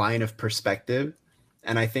line of perspective,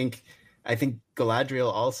 and I think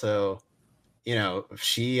Galadriel also,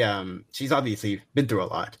 she's obviously been through a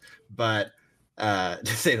lot, but to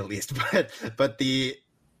say the least, but the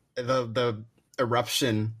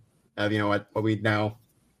eruption of what we now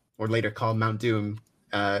or later call Mount Doom,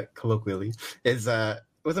 colloquially, was a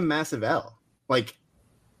massive L. Like,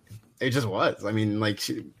 it just was. I mean, like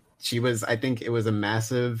she was. I think it was a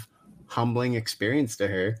massive, humbling experience to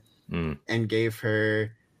her. And gave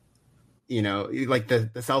her, like the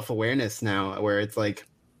self-awareness now, where it's like,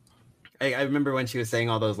 I remember when she was saying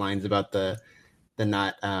all those lines about the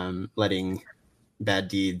not letting bad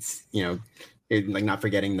deeds, like not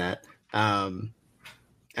forgetting that. And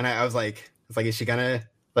I was like, is she gonna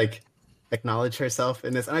like acknowledge herself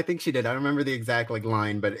in this? And I think she did. I don't remember the exact like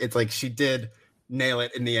line, but it's like she did nail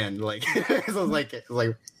it in the end. Like, so it was like.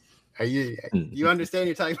 Are you understand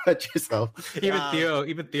you're talking about yourself? Even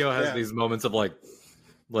Theo has these moments of like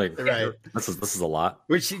right. This is a lot,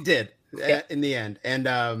 which she did in the end, and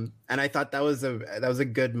I thought that was a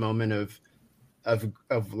good moment of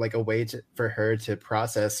like a way for her to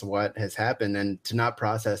process what has happened, and to not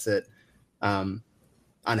process it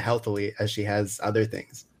unhealthily as she has other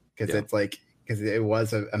things, because it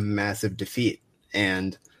was a massive defeat,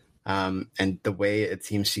 and the way it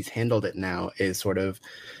seems she's handled it now is sort of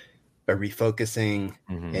a refocusing,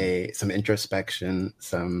 some introspection,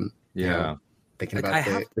 some thinking about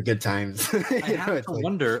the good times. I have to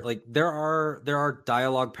wonder, like, there are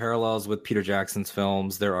dialogue parallels with Peter Jackson's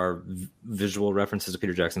films. There are visual references to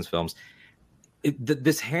Peter Jackson's films.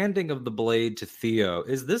 This handing of the blade to Theo,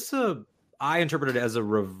 is this I interpret it as a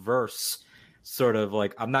reverse sort of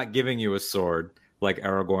like, I'm not giving you a sword like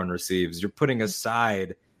Aragorn receives. You're putting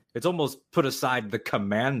aside. It's almost put aside the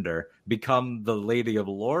commander, become the Lady of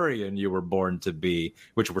Lorien you were born to be,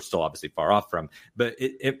 which we're still obviously far off from. But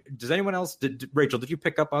does anyone else, Rachel, did you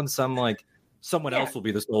pick up on some, like, someone else will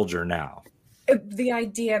be the soldier now? The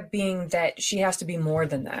idea being that she has to be more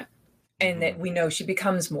than that. And that we know she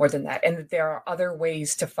becomes more than that. And that there are other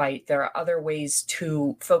ways to fight. There are other ways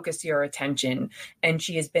to focus your attention. And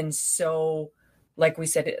she has been so, like we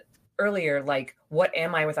said earlier, like, what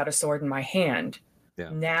am I without a sword in my hand?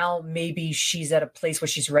 now maybe she's at a place where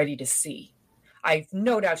she's ready to see. I've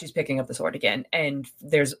no doubt she's picking up the sword again, and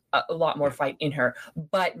there's a lot more fight in her.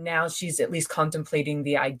 But now she's at least contemplating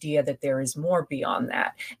the idea that there is more beyond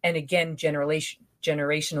that. And again,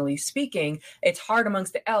 generationally speaking, it's hard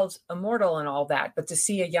amongst the elves, immortal and all that. But to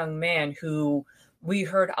see a young man who we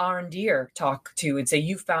heard Arondir talk to and say,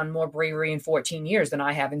 "You've found more bravery in 14 years than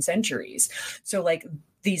I have in centuries." So like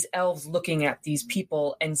these elves looking at these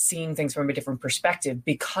people and seeing things from a different perspective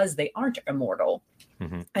because they aren't immortal.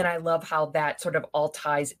 Mm-hmm. And I love how that sort of all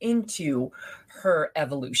ties into her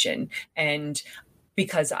evolution. And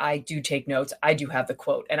because I do take notes, I do have the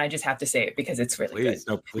quote, and I just have to say it because it's really good.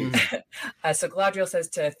 No, please. So Galadriel says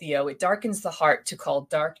to Theo, "It darkens the heart to call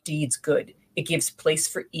dark deeds good. It gives place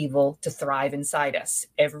for evil to thrive inside us.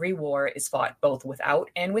 Every war is fought both without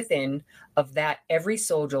and within. Of that, every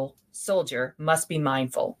soldier must be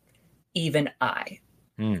mindful. Even I."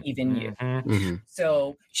 Even you. Mm-hmm.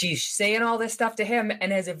 So she's saying all this stuff to him,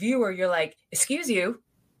 and as a viewer, you're like, "Excuse you,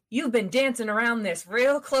 you've been dancing around this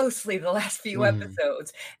real closely the last few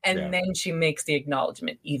episodes." And then she makes the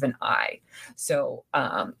acknowledgement, "Even I." So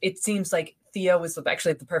it seems like Theo is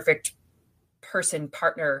actually the perfect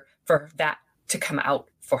partner for that to come out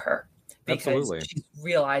for her, because she's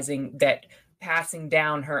realizing that passing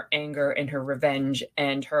down her anger and her revenge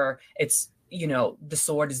and the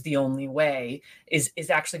sword is the only way is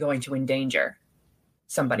actually going to endanger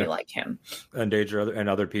somebody like him. Endanger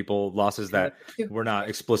other people, losses that were not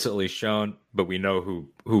explicitly shown, but we know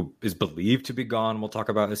who is believed to be gone. We'll talk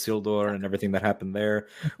about Isildur and everything that happened there.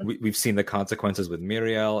 We've seen the consequences with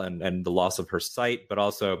Miriel and the loss of her sight, but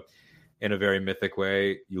also in a very mythic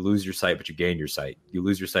way, you lose your sight, but you gain your sight. You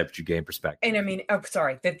lose your sight, but you gain perspective. And I mean,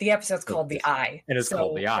 the episode's called The Eye. And it's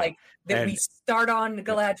called The Eye. We start on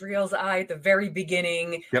Galadriel's eye at the very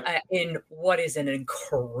beginning in what is an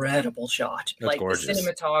incredible shot. That's gorgeous. The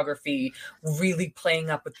cinematography really playing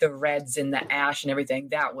up with the reds and the ash and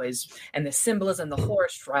everything. And the symbolism, the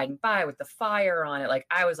horse riding by with the fire on it.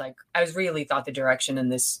 I really thought the direction in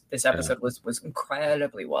this episode was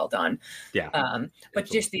incredibly well done. Yeah. But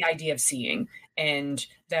just the idea of seeing, and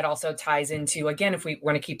that also ties into, again, if we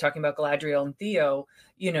want to keep talking about Galadriel and Theo,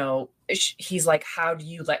 he's like, "How do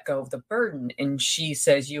you let go of the burden?" And she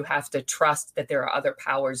says, "You have to trust that there are other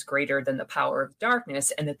powers greater than the power of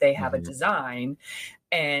darkness and that they have a design."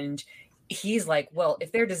 And he's like, "Well,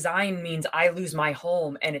 if their design means I lose my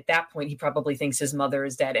home," and at that point he probably thinks his mother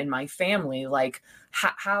is dead and my family, like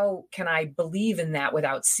how can I believe in that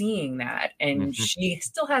without seeing that? And she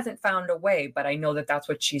still hasn't found a way, but I know that that's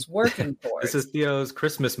what she's working for. This is Theo's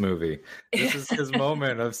Christmas movie. This is his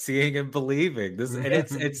moment of seeing and believing.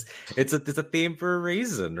 It's a theme for a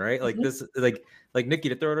reason, right? Like this, like Nikki,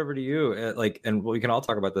 to throw it over to you, and we can all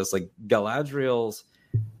talk about this. Like Galadriel's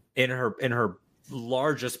in her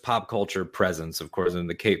largest pop culture presence, of course, in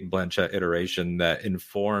the Cate Blanchett iteration that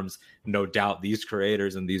informs, no doubt, these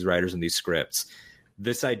creators and these writers and these scripts.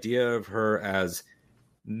 This idea of her as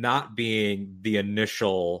not being the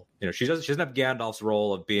initial, she doesn't have Gandalf's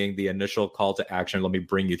role of being the initial call to action. Let me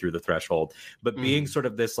bring you through the threshold, but being sort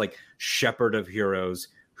of this like shepherd of heroes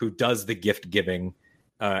who does the gift giving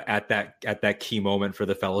at that key moment for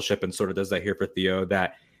the Fellowship, and sort of does that here for Theo.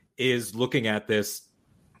 That is looking at this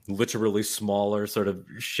literally smaller, sort of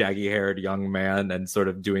shaggy-haired young man and sort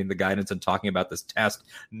of doing the guidance and talking about this test,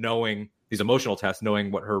 knowing these emotional tests, knowing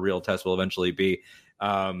what her real test will eventually be.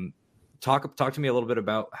 Talk to me a little bit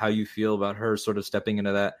about how you feel about her sort of stepping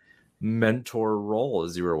into that mentor role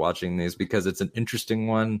as you were watching these, because it's an interesting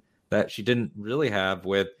one that she didn't really have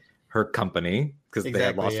with her company, because they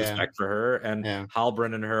had lost respect for her, and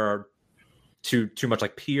Halbrand and her are too much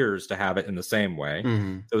like peers to have it in the same way.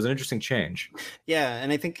 It was an interesting change. Yeah,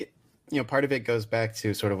 and I think part of it goes back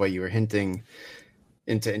to sort of what you were hinting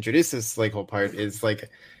and to introduce this whole part is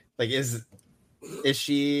is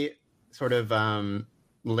she sort of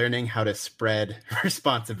learning how to spread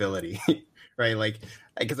responsibility, right?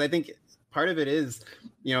 Because I think part of it is,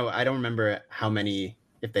 I don't remember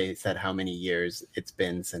if they said how many years it's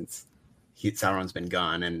been since Sauron's been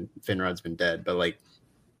gone and Finrod's been dead, but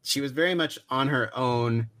she was very much on her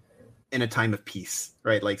own in a time of peace,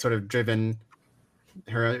 right? Sort of driven,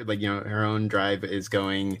 her her own drive is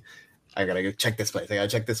going, I gotta go check this place.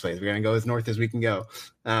 We're gonna go as north as we can go,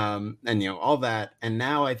 and all that. And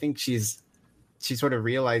now I think she's sort of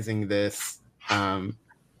realizing this.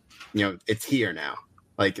 It's here now.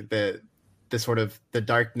 The sort of the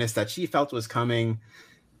darkness that she felt was coming.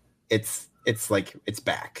 It's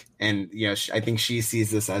back, and I think she sees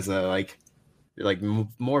this as a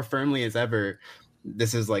more firmly as ever.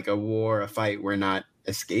 This is a war, a fight we're not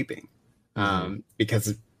escaping,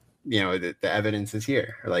 because the evidence is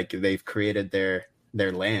here. Like they've created their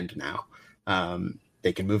land now.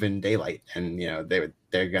 They can move in daylight, and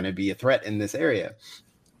they're going to be a threat in this area,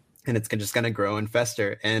 and it's just going to grow and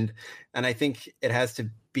fester. And I think it has to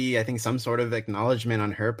be, I think, some sort of acknowledgement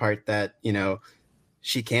on her part that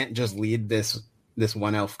she can't just lead this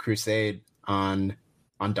one elf crusade on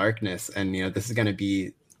darkness, and this is going to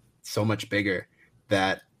be so much bigger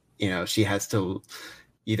that she has to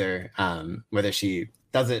either whether she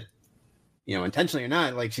does it intentionally or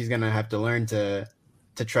not, like she's going to have to learn to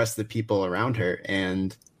trust the people around her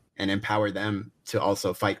and empower them to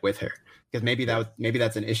also fight with her, because maybe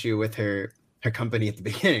that's an issue with her company at the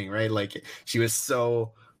beginning, right? Like she was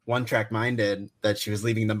so one track minded that she was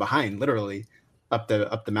leaving them behind, literally up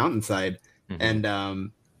the mountainside. And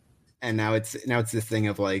now it's this thing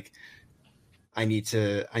of like, I need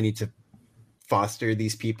to foster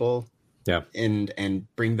these people, and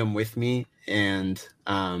bring them with me. And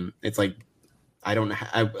it's like,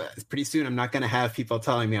 pretty soon I'm not going to have people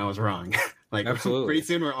telling me I was wrong. Like absolutely, pretty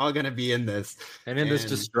soon we're all going to be in this. And in this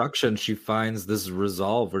destruction, she finds this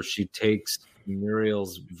resolve where she takes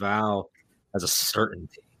Muriel's vow as a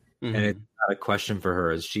certainty. And it's not a question for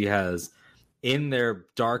her, as she has, in their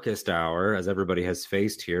darkest hour, as everybody has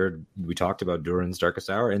faced here. We talked about Durin's darkest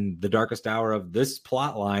hour. In the darkest hour of this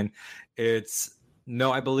plot line, it's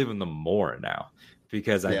no, I believe in them more now,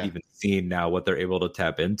 because I've even seen now what they're able to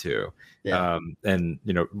tap into. And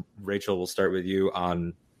Rachel, we'll start with you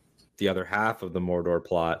on the other half of the Mordor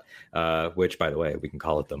plot, which, by the way, we can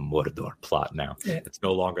call it the Mordor plot now. It's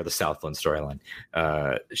no longer the Southland storyline.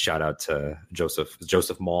 Shout out to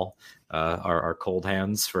Joseph Mall, our cold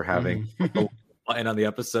hands, for having line on the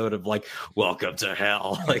episode of like, welcome to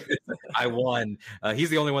hell. Like, I won. He's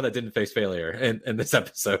the only one that didn't face failure in this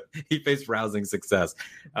episode. He faced rousing success.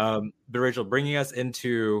 But Rachel, bringing us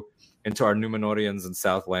into our Numenorians and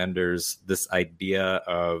Southlanders, this idea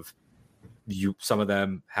of some of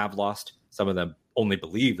them have lost, some of them only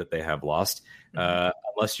believe that they have lost,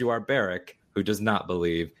 unless you are Beric, who does not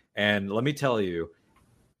believe. And let me tell you,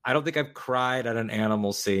 I don't think I've cried at an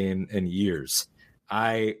animal scene in years.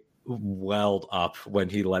 I welled up when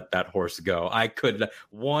he let that horse go. I could,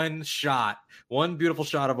 one beautiful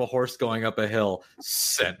shot of a horse going up a hill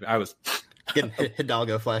I was getting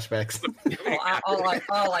Hidalgo flashbacks.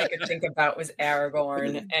 all I could think about was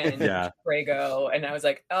Aragorn and Brago, and I was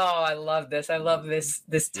like, oh, I love this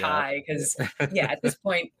tie, because at this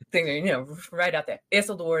point, right out there,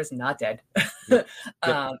 Isildur is not dead.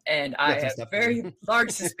 And I have very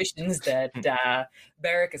large suspicions that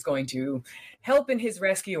Beric is going to help in his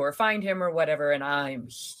rescue or find him or whatever, and I'm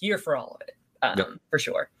here for all of it, for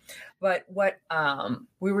sure. But what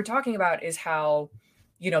we were talking about is how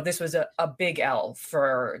this was a big L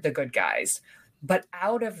for the good guys. But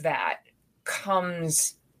out of that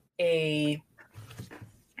comes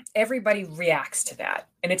everybody reacts to that.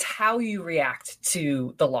 And it's how you react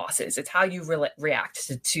to the losses. It's how you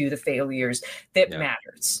react to the failures that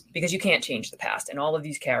matters, because you can't change the past. And all of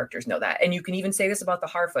these characters know that. And you can even say this about the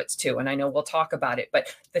Harfoots too. And I know we'll talk about it,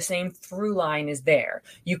 but the same through line is there.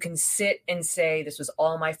 You can sit and say, this was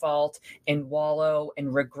all my fault, and wallow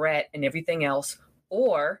and regret and everything else.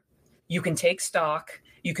 Or you can take stock,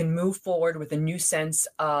 you can move forward with a new sense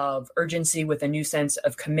of urgency, with a new sense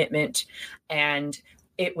of commitment. And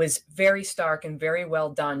it was very stark and very well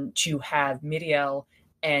done to have Miriel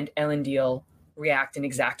and Elendil react in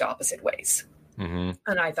exact opposite ways.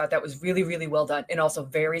 And I thought that was really, really well done, and also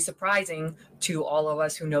very surprising to all of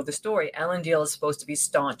us who know the story. Elendil is supposed to be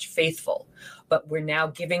staunch, faithful, but we're now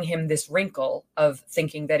giving him this wrinkle of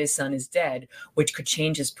thinking that his son is dead, which could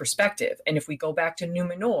change his perspective. And if we go back to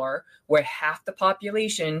Numenor, where half the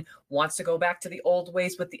population wants to go back to the old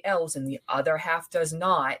ways with the elves and the other half does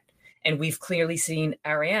not, and we've clearly seen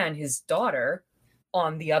Arianne, his daughter,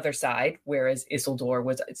 on the other side, whereas Isildur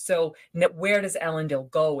was. So where does Elendil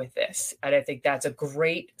go with this? And I think that's a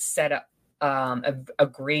great setup, a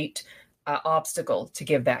great obstacle to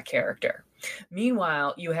give that character.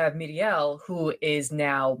 Meanwhile, you have Miriel, who is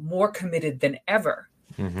now more committed than ever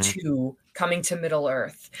to coming to Middle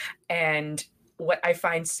Earth. And what I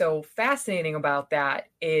find so fascinating about that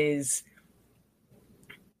is,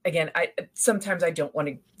 again, sometimes I don't want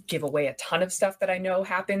to give away a ton of stuff that I know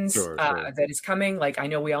happens, that is coming. Like, I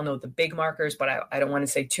know we all know the big markers, but I don't want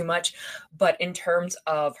to say too much. But in terms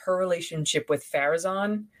of her relationship with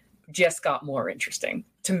Pharazôn, just got more interesting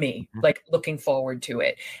to me, like looking forward to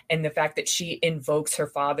it. And the fact that she invokes her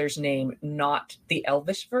father's name, not the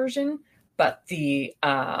Elvish version, but the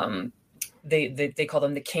they call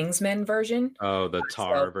them the Kingsmen version. Oh, the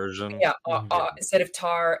Tar version. Yeah. Instead of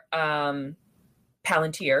Tar,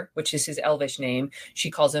 Palantir, which is his Elvish name.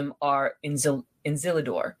 She calls him Ar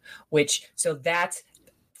Inzilidor, so that's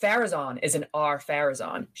Pharazôn is an Ar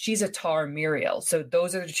Pharazôn. She's a Tar Miriel. So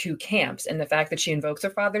those are the two camps. And the fact that she invokes her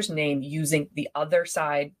father's name using the other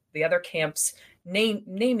camp's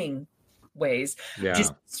naming ways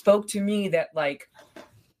just spoke to me that like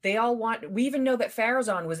they all want. We even know that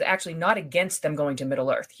Pharazôn was actually not against them going to Middle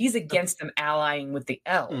Earth. He's against them allying with the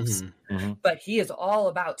elves. But he is all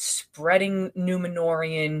about spreading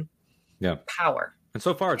Numenorian power. And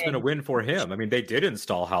so far, it's been a win for him. I mean, they did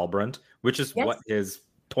install Halbrand, which is what his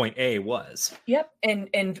point A was. Yep.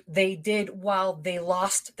 And they did, while they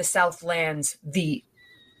lost the Southlands, the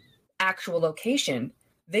actual location,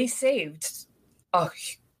 they saved a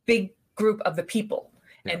big group of the people.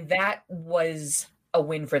 And that was a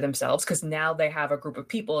win for themselves because now they have a group of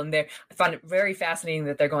people. And I found it very fascinating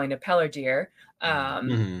that they're going to Pelargir,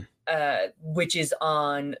 which is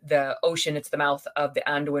on the ocean. It's the mouth of the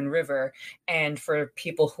Anduin River. And for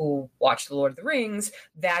people who watch The Lord of the Rings,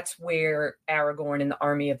 that's where Aragorn and the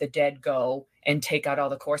army of the dead go and take out all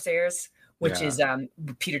the Corsairs, which is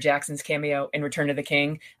Peter Jackson's cameo in Return of the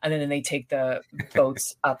King. And then they take the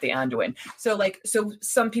boats up the Anduin. So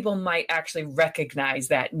some people might actually recognize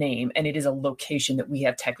that name. And it is a location that we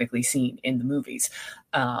have technically seen in the movies.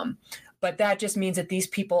 But that just means that these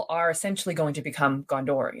people are essentially going to become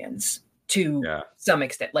Gondorians to some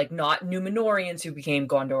extent, like not Numenorians who became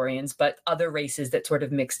Gondorians, but other races that sort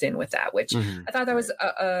of mixed in with that, which I thought that was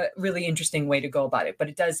a really interesting way to go about it. But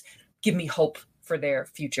it does give me hope for their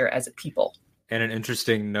future as a people. And an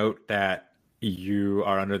interesting note that you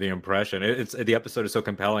are under the impression, the episode is so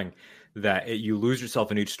compelling that you lose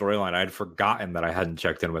yourself in each storyline. I had forgotten that I hadn't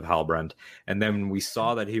checked in with Halbrand, and then we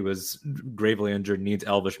saw that he was gravely injured, needs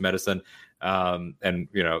Elvish medicine, and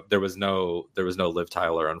there was no Liv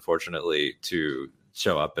Tyler, unfortunately, to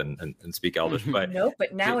show up and speak Elvish. But no,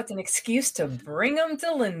 but now it's an excuse to bring him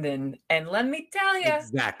to Lindon, and let me tell you,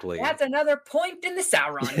 exactly, that's another point in the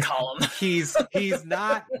Sauron column. he's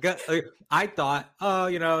not. I thought,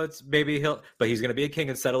 it's maybe but he's going to be a king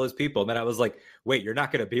and settle his people. And then I was like, wait, you're not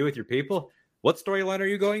going to be with your people? What storyline are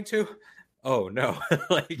you going to? Oh no,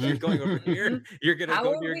 you're going over here. You're going to.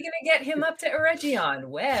 How are we going to get him up to Eregion?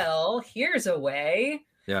 Well, here's a way.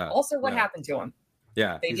 Yeah. Also, what happened to him?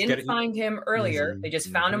 Yeah, they didn't find him earlier. They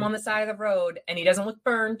just found him on the side of the road, and he doesn't look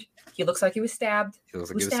burned. He looks like he was stabbed. He looks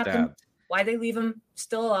like he was stabbed. Why'd they leave him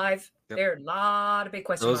still alive? Yep. There are a lot of big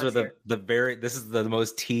questions. Those are this is the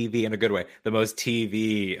most TV in a good way. The most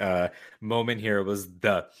TV moment here was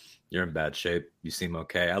you're in bad shape. You seem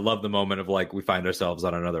okay. I love the moment of we find ourselves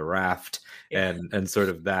on another raft and sort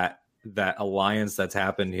of that alliance that's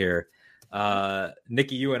happened here.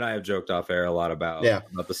 Nikki, you and I have joked off air a lot about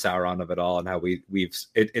the Sauron of it all and how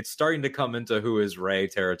it's starting to come into who is Ray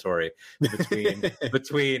territory between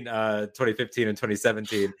 2015 and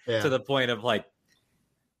 2017 to the point of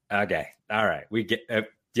okay, all right, we get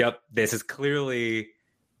this is clearly,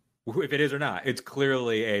 if it is or not, it's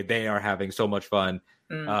clearly they are having so much fun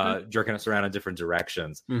jerking us around in different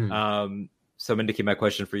directions. So Nikki, my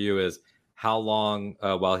question for you is, how long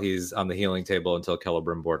while he's on the healing table until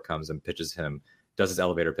Celebrimbor comes and pitches him, does his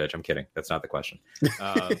elevator pitch? I'm kidding. That's not the question.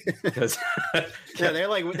 Because they're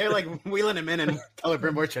like wheeling him in, and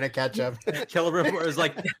Celebrimbor trying to catch up. Celebrimbor is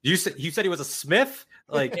like, you said he was a smith.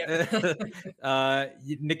 Nikki,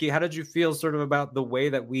 how did you feel sort of about the way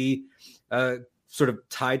that we sort of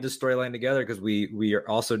tied the storyline together? Because we are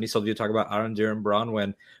also need to talk about Arondir and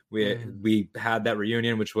Bronwyn. We had that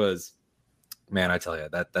reunion, which was. Man, I tell you,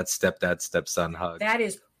 that stepdad stepson hug. That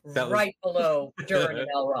is right below Durin and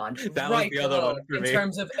Elrond. That was the other one for me. In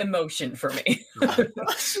terms of emotion for me.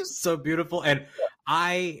 So beautiful. And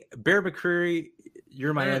Bear McCreary,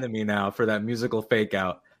 you're my enemy now for that musical fake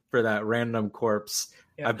out, for that random corpse.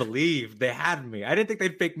 Yeah. I believe they had me. I didn't think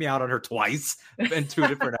they'd fake me out on her twice in 2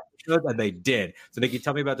 different episodes, and they did. So Nikki,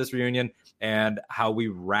 tell me about this reunion and how we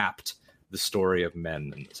wrapped the story of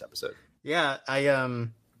men in this episode. Yeah,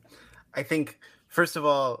 I think, first of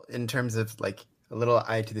all, in terms of a little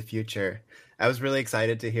eye to the future, I was really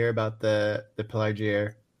excited to hear about the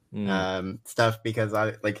Pelargir stuff because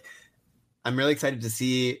I'm really excited to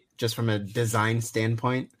see, just from a design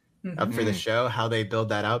standpoint for the show, how they build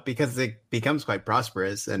that out, because it becomes quite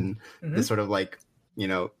prosperous and this sort of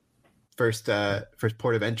first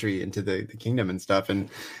port of entry into the kingdom and stuff, and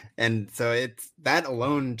so it's that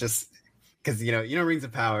alone just. Because Rings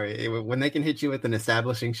of Power, when they can hit you with an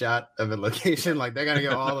establishing shot of a location, they're gonna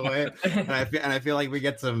go all the way, and I feel like we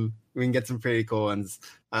can get some pretty cool ones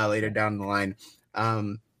later down the line.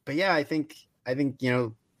 But yeah, I think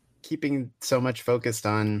keeping so much focused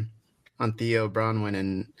on Theo, Bronwyn,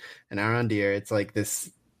 and Arondir, it's like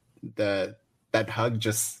that hug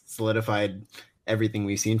just solidified everything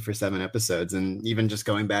we've seen for 7 episodes. And even just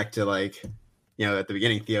going back to like, at the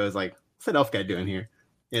beginning, Theo is like, what's that elf guy doing here?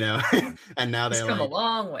 And now they're come like, a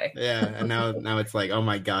long way. Yeah, and now it's like, oh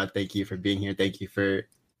my God, thank you for being here. Thank you for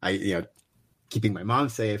keeping my mom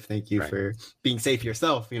safe. Thank you for being safe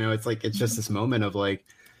yourself. It's like it's just this moment of like,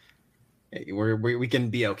 we can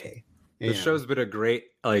be okay. The show's been a great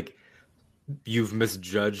like, you've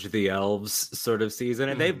misjudged the elves sort of season,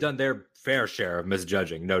 and they've done their fair share of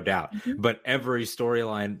misjudging, no doubt. But every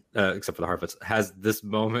storyline, except for the Harfoots, has this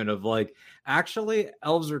moment of like, actually,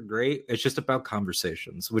 elves are great. It's just about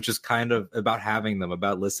conversations, which is kind of about having them,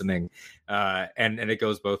 about listening, and it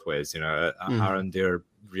goes both ways. Arondir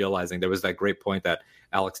realizing there was that great point that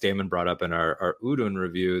Alex Damon brought up in our Udun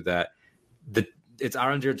review that it's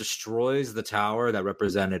Arondir destroys the tower that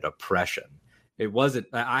represented oppression. It wasn't.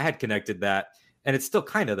 I had connected that. And it's still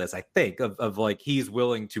kind of this, I think, of like he's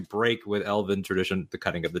willing to break with elven tradition, the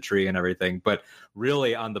cutting of the tree and everything, but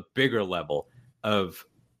really on the bigger level of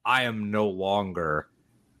I am no longer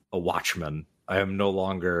a watchman. I am no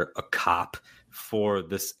longer a cop for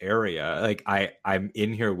this area. Like I'm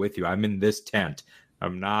in here with you. I'm in this tent.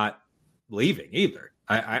 I'm not leaving either.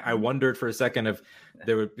 I wondered for a second if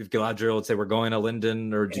Galadriel would say we're going to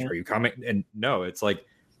Linden or are you coming? And no, it's like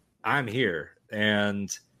I'm here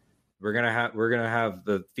and we're gonna have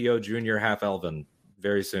the Theo Jr. half elven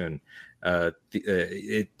very soon. I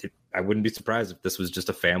wouldn't be surprised if this was just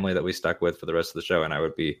a family that we stuck with for the rest of the show, and I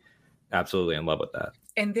would be absolutely in love with that.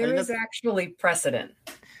 And there is actually precedent.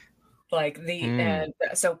 Like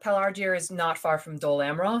so Pelargir is not far from Dol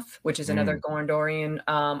Amroth, which is another Gondorian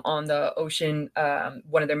on the ocean,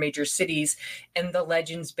 one of their major cities. And the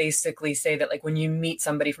legends basically say that like when you meet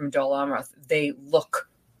somebody from Dol Amroth, they look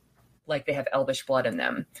like they have elvish blood in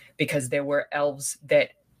them because there were elves that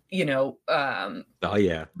lived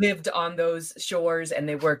on those shores and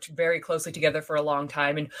they worked very closely together for a long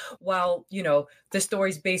time. And while the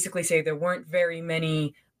stories basically say there weren't very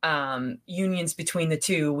many unions between the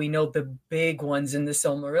two, we know the big ones in the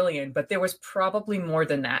Silmarillion, but there was probably more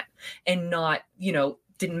than that, and not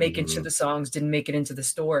didn't make it into the songs, didn't make it into the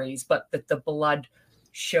stories, but that the blood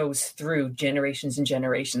shows through generations and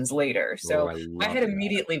generations later. So I had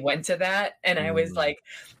immediately went to that, and I was like,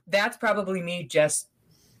 that's probably me just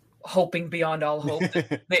hoping beyond all hope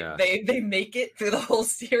that they make it through the whole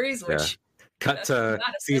series, which cut to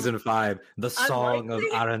season 5, the song of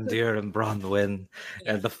Arondir and Bronwyn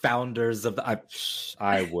and the founders of the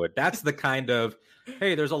I would. That's the kind of,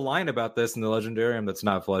 hey, there's a line about this in the Legendarium that's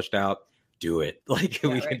not fleshed out. Do it. Like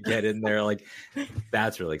we can get in there. Like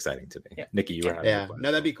that's really exciting to me. Nikki, you were having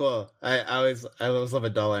no, that'd be cool. I always love a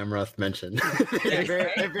Dol Amroth mention. they're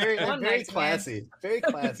very classy. Very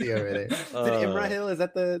classy over there. Is it Imrahil? Is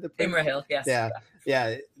that the Imrahil? Yes.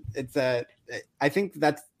 Yeah. It's I think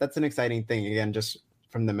that's an exciting thing. Again, just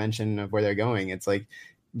from the mention of where they're going, it's like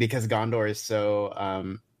because Gondor is so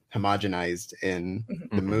homogenized in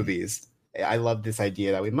the movies. I love this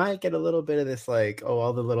idea that we might get a little bit of this, like,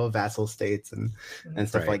 all the little vassal states and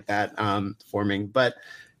stuff like that forming. But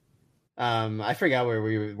I forgot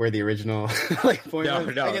where the original like point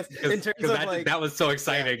was. No, I guess in terms of like that was so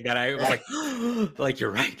exciting that I was like,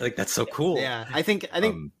 you're right. Like that's so cool. Yeah, I think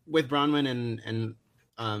with Bronwyn and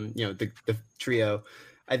the trio,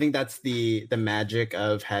 I think that's the magic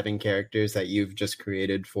of having characters that you've just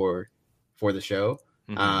created for the show.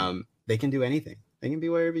 They can do anything. They can be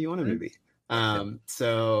wherever you want them to be.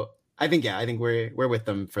 So I think we're with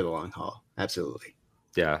them for the long haul. Absolutely.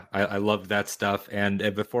 Yeah, I love that stuff.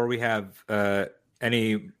 And before we have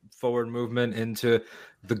any forward movement into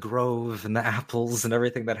the grove and the apples and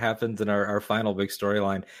everything that happens in our final big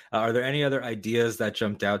storyline, are there any other ideas that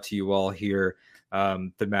jumped out to you all here,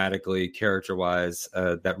 thematically, character-wise,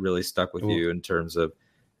 that really stuck with you in terms of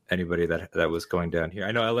anybody that was going down here?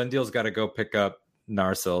 I know Elendil's got to go pick up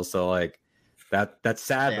Narsil, so like that's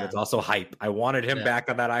sad, but it's also hype. I wanted him back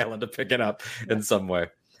on that island to pick it up in some way.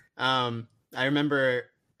 I remember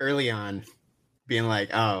early on being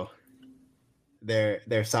like, oh,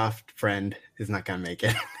 their soft friend is not gonna make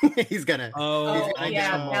it. he's gonna Valinor.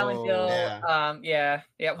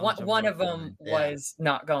 One of them was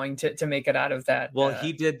not going to make it out of that. Well,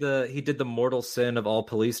 he did the mortal sin of all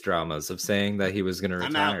police dramas of saying that he was gonna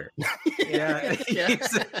retire. And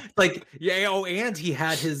he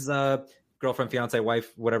had his girlfriend, fiance,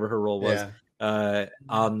 wife, whatever her role was,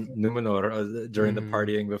 on Numenor during the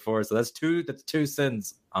partying before. So that's two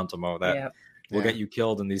sins, Antimo, that will get you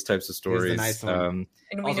killed in these types of stories. Nice one.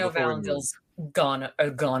 And we know Valintil's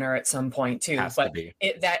a goner at some point too. Has to But be.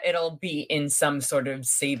 it'll be in some sort of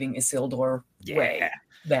saving Isildur way.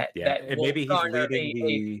 That and will maybe he's garner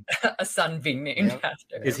leading a son being named Yep.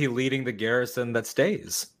 after him. Is he leading the garrison that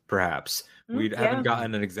stays? Perhaps we haven't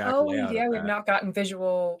gotten an exact layout. yeah, of we've that. not gotten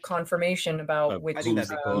visual confirmation about Of which I think that'd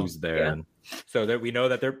be cool. who's there. Yeah. And so that we know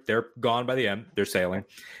that they're gone by the end. They're sailing.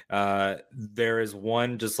 There is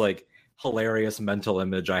one just like hilarious mental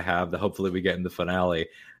image I have that hopefully we get in the finale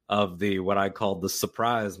of the what I called the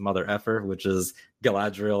surprise mother effer, which is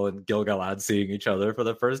Galadriel and Gil-galad seeing each other for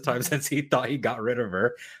the first time since he thought he got rid of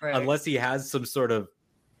her. Right. Unless he has some sort of,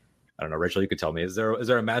 I don't know, Rachel, you could tell me, is there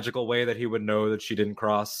a magical way that he would know that she didn't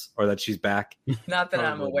cross or that she's back? Not that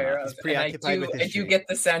I'm Probably aware not. of. He's preoccupied with I do history. get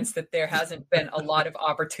the sense that there hasn't been a lot of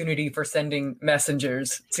opportunity for sending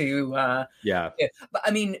messengers to. Yeah. But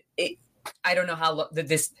I mean, I don't know how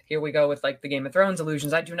this. Here we go with like the Game of Thrones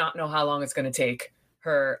illusions. I do not know how long it's going to take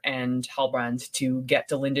her and Halbrand to get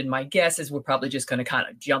to Linden. My guess is we're probably just going to kind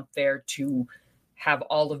of jump there to have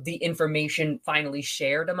all of the information finally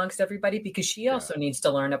shared amongst everybody, because she also needs to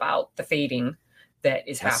learn about the fading that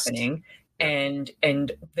is Yes. happening, and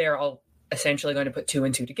they're all essentially going to put two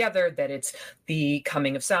and two together, that it's the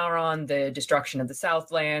coming of Sauron, the destruction of the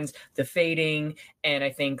Southlands, the fading, and I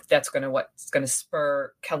think that's what's going to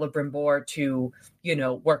spur Celebrimbor to,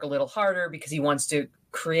 work a little harder, because he wants to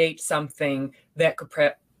create something that could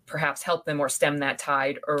perhaps help them or stem that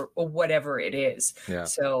tide or whatever it is. Yeah.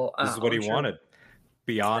 So This is what he wanted.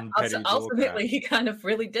 Beyond petty ultimately, bullcrap. he kind of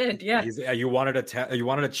really did. Yeah. You wanted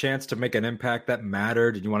a chance to make an impact that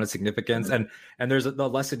mattered, and you wanted significance. And there's the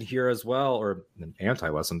lesson here as well, or an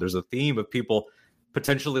anti-lesson. There's a theme of people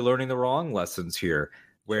potentially learning the wrong lessons here,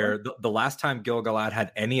 where the last time Gil-galad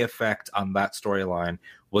had any effect on that storyline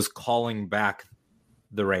was calling back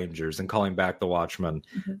the Rangers and calling back the Watchmen,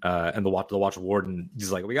 and the Watch Warden.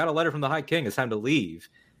 He's like, we got a letter from the High King. It's time to leave.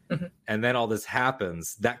 And then all this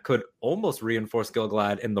happens. That could almost reinforce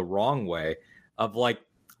Gil-galad in the wrong way of like,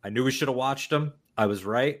 I knew we should have watched him. I was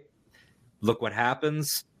right. Look what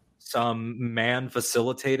happens. Some man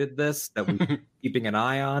facilitated this that we're keeping an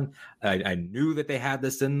eye on. I knew that they had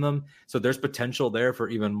this in them. So there's potential there for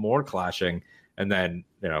even more clashing. And then,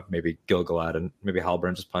 maybe Gil-galad and maybe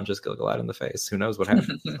Halbrand just punches Gil-galad in the face. Who knows what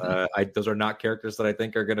happens? Those are not characters that I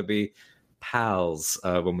think are going to be pals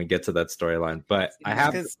when we get to that storyline. But I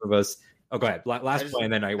have some of us. Oh, go ahead. Last point,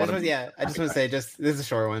 and then I just want to say, this is a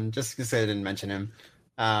short one, just because I didn't mention him.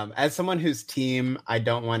 As someone whose team I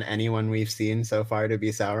don't want anyone we've seen so far to be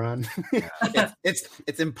Sauron, it's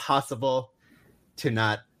impossisituation to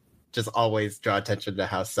not just always draw attention to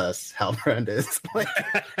how sus Halbrand is.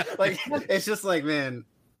 like it's just like, man,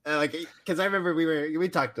 because I remember we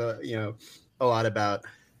talked a lot about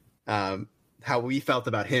how we felt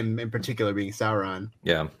about him in particular being Sauron.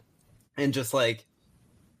 Yeah. And just like,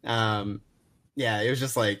 it was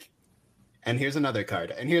just like, and here's another card,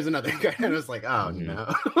 and here's another card. And I was like, oh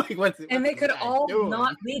no. what's they could all doing?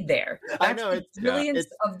 not be there. I know, it's brilliance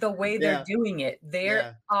of the way they're doing it.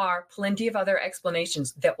 There are plenty of other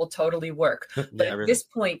explanations that will totally work. But at this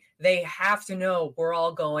point, they have to know we're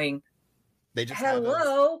all going, they just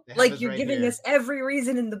hello, like you're giving us every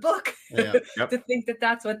reason in the book to think that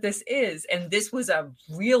that's what this is. And this was a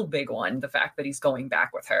real big one. The fact that he's going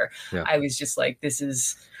back with her, I was just like, this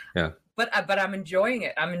is, but I'm enjoying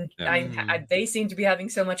it. They seem to be having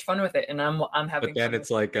so much fun with it, and I'm having. But then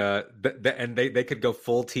it's like, and they could go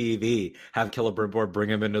full TV, have Celebrimbor bring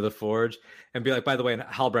him into the forge, and be like, by the way,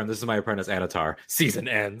 Halbrand, this is my apprentice Anatar. Season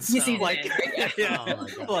ends. Season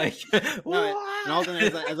ends. Oh like, and Alden,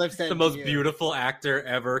 as I've said, the most beautiful actor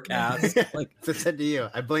ever cast. Like, as I said to you,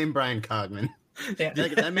 I blame Brian Cogman.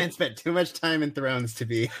 That man spent too much time in Thrones to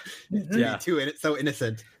be so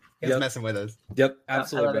innocent. He's messing with us. Yep,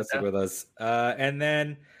 absolutely messing with us. And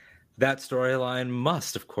then that storyline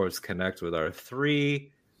must, of course, connect with our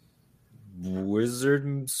three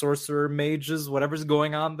wizard, sorcerer, mages, whatever's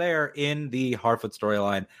going on there in the Harfoot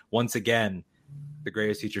storyline. Once again, the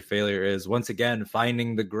greatest teacher failure is, once again,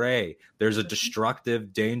 finding the gray. There's a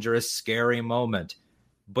destructive, dangerous, scary moment.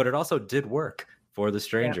 But it also did work for the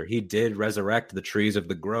stranger. He did resurrect the trees of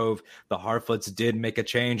the grove. The Harfoots did make a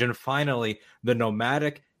change. And finally, the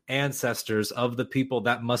nomadic ancestors of the people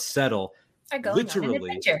that must settle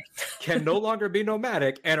literally can no longer be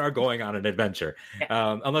nomadic and are going on an adventure.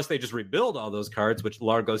 Unless they just rebuild all those cards, which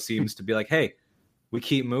Largo seems to be like, hey, we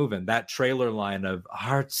keep moving. That trailer line of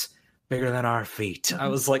hearts bigger than our feet. I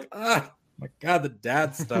was like, my God, the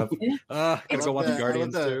dad stuff. Gotta go watch the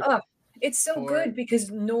Guardians too. It's so good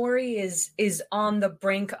because Nori is on the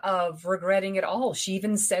brink of regretting it all. She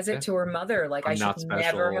even says it to her mother, like, I should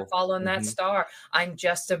never have fallen that star. I'm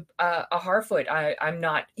just a Harfoot. I'm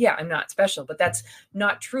not special. But that's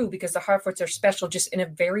not true, because the Harfoots are special just in a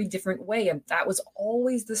very different way. And that was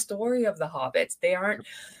always the story of the hobbits. They aren't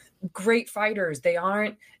great fighters. They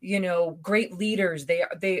aren't, great leaders. They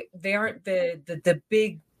aren't the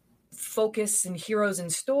big focus and heroes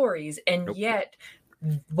and stories. And yet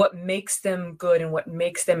what makes them good and what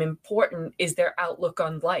makes them important is their outlook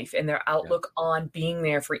on life and their outlook on being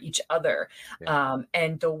there for each other.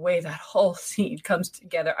 And the way that whole scene comes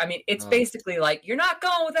together, I mean, it's basically like, you're not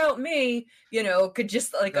going without me, could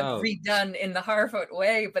just like redone in the Harfoot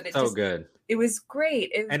way, but it's so good. It was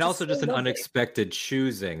great. And also just an unexpected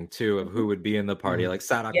choosing too of who would be in the party. Like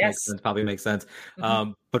Sadok makes sense, probably makes sense.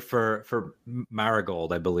 But for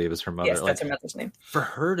Marigold, I believe is her mother. Yes, that's her mother's name. For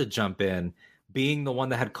her to jump in, being the one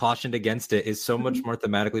that had cautioned against it, is so much more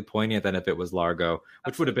thematically poignant than if it was Largo,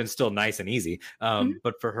 which would have been still nice and easy.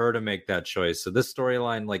 But for her to make that choice. So this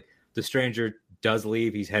storyline, like the stranger does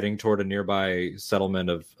leave. He's heading toward a nearby settlement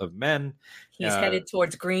of men. He's headed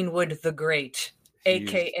towards Greenwood the Great,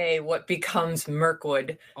 aka what becomes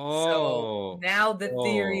Mirkwood. So now the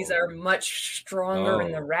theories are much stronger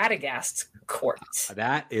in the Radagast courts.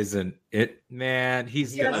 That isn't it, man.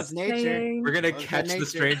 He's just nature. We're gonna catch the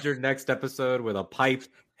stranger next episode with a pipe.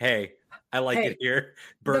 Hey, I like it here.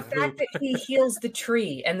 The fact that he heals the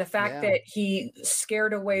tree and the fact that he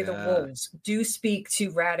scared away the wolves do speak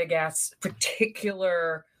to Radagast's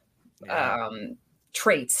particular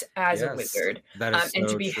traits as a wizard. And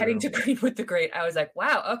to be heading to Greenwood the Great, I was like,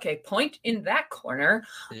 wow, okay, point in that corner.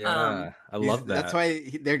 I love that. That's why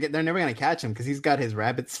they're never going to catch him, because he's got his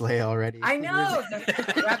rabbit sleigh already. I know.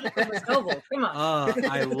 The rabbit was noble. Come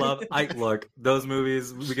on. Look, those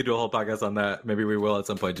movies, we could do a whole podcast on that. Maybe we will at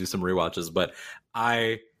some point do some rewatches, but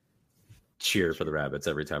I cheer for the rabbits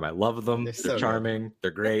every time. I love them. They're so charming. Good.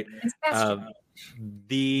 They're great.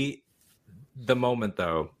 The moment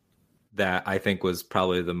though, that I think was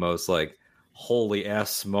probably the most like holy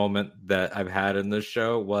ass moment that I've had in this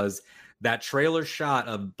show was that trailer shot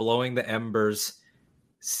of blowing the embers.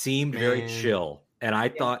 Seemed very chill, and I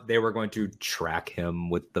thought they were going to track him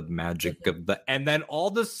with the magic of and then all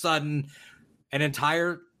of a sudden an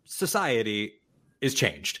entire society is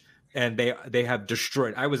changed and they have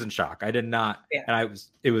destroyed. I was in shock. I did not, and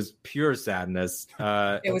it was pure sadness.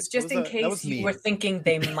 It was just in case you were thinking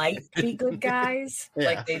they might be good guys,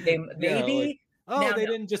 like they maybe. They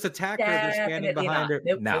didn't just attack her; they're standing behind her.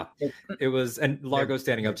 Nope. It was, and Largo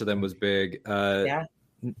standing up to them was big.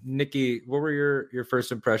 Nikki, what were your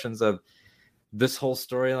first impressions of this whole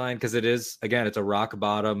storyline? Because it is, again, it's a rock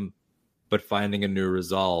bottom, but finding a new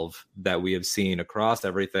resolve that we have seen across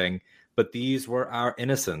everything. But these were our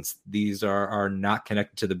innocents. These are not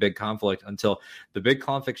connected to the big conflict until the big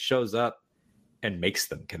conflict shows up and makes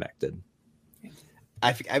them connected.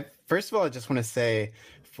 I first of all, I just want to say,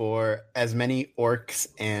 for as many orcs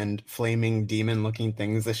and flaming demon looking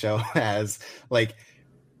things the show has, like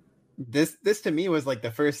this to me was like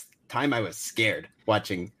the first time I was scared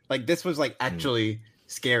watching. Like this was like actually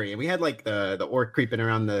scary. And we had like the orc creeping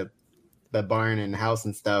around the barn and house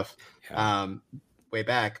and stuff way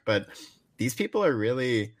back, but these people are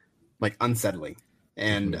really like unsettling.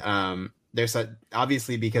 And there's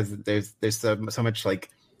obviously, because there's so much like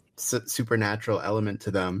supernatural element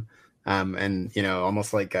to them, and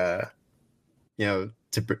almost like to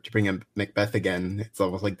bring up Macbeth again, it's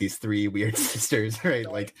almost like these three weird sisters, right?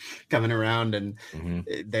 Like coming around, and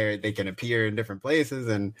they can appear in different places,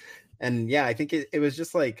 and yeah, I think it was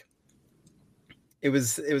just like it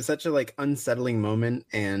was such a like unsettling moment.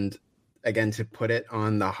 And again, to put it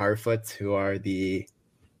on the Harfoots, who are the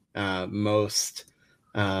most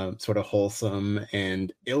sort of wholesome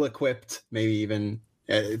and ill-equipped, maybe even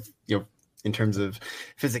in terms of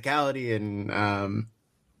physicality and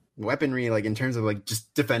weaponry, like in terms of like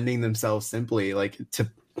just defending themselves simply, like to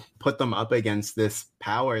put them up against this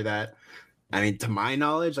power that, I mean, to my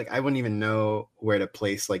knowledge, like I wouldn't even know where to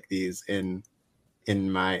place like these in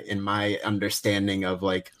my understanding of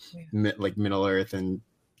like like Middle Earth and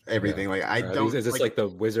everything. Like I don't. Is this like the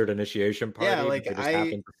wizard initiation party? Yeah, like I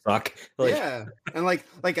happen to suck. Like, yeah, and like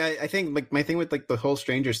I think like my thing with like the whole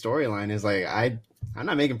stranger storyline is like I'm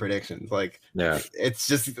not making predictions. Like, it's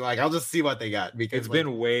just like I'll just see what they got, because it's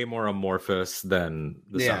been way more amorphous than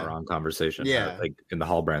the Sauron conversation. Like in the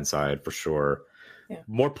Halbrand side for sure. Yeah.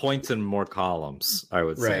 More points and more columns, I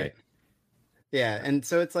would say. Yeah, and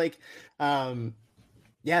so it's like, I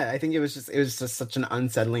think it was just such an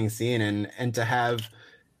unsettling scene, and to have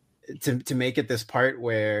to make it this part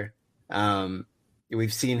where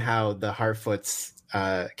we've seen how the Harfoots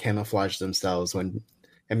camouflage themselves when,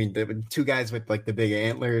 I mean, the two guys with like the big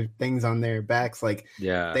antler things on their backs, like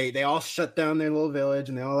they all shut down their little village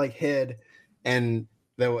and they all like hid. And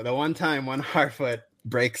the one time one Harfoot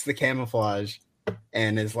breaks the camouflage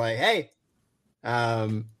and is like, hey,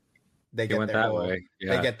 they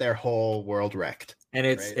get their whole world wrecked. And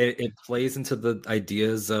it plays into the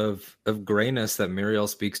ideas of grayness that Muriel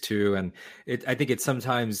speaks to, and I think it's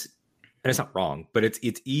sometimes, and it's not wrong, but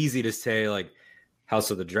it's easy to say like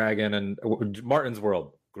House of the Dragon and Martin's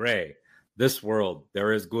world, gray. This world,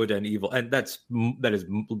 there is good and evil, and that is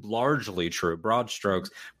largely true. Broad strokes,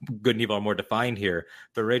 good and evil are more defined here.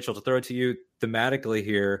 But Rachel, to throw it to you thematically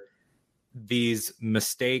here, these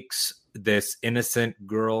mistakes, this innocent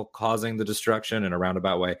girl causing the destruction in a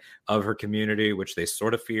roundabout way of her community, which they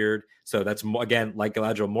sort of feared. So that's again, like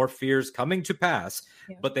Galadriel, more fears coming to pass,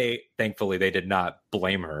 but thankfully they did not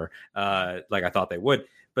blame her like I thought they would.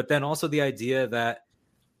 But then also the idea that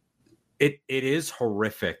it is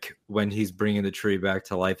horrific when he's bringing the tree back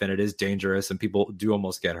to life, and it is dangerous, and people do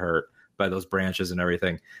almost get hurt by those branches and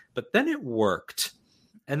everything. But then it worked,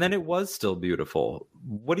 and then it was still beautiful.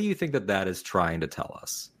 What do you think that is trying to tell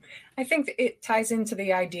us? I think it ties into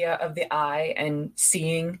the idea of the eye and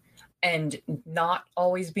seeing and not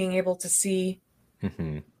always being able to see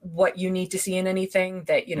what you need to see in anything,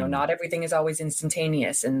 that, not everything is always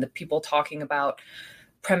instantaneous. And the people talking about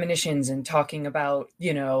premonitions and talking about,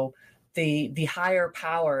 the higher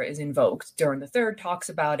power is invoked. During the third talks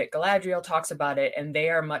about it, Galadriel talks about it, and they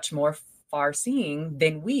are much more far-seeing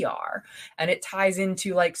than we are. And it ties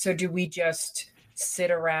into like, so do we just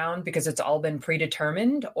sit around because it's all been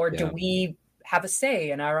predetermined, or do we have a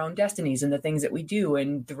say in our own destinies and the things that we do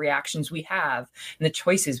and the reactions we have and the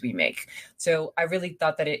choices we make? So I really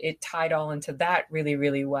thought that it tied all into that really,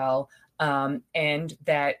 really well. And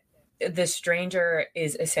that the stranger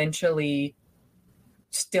is essentially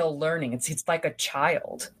still learning. It's like a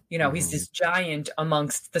child, he's this giant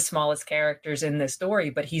amongst the smallest characters in this story,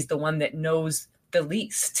 but he's the one that knows the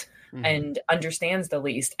least and understands the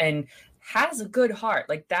least and has a good heart.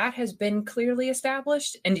 Like that has been clearly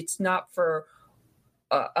established, and it's not for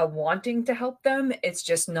a wanting to help them. It's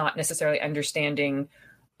just not necessarily understanding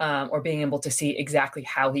or being able to see exactly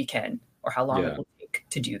how he can or how long it will take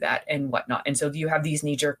to do that and whatnot. And so you have these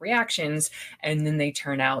knee-jerk reactions, and then they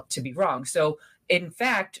turn out to be wrong. So in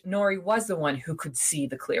fact, Nori was the one who could see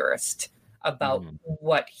the clearest about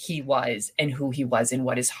what he was and who he was and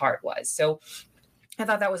what his heart was. So I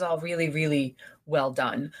thought that was all really, really well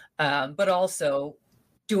done. But also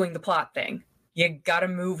doing the plot thing. You got to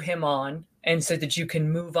move him on, and so that you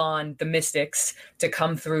can move on the mystics to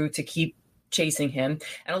come through to keep chasing him.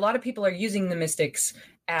 And a lot of people are using the mystics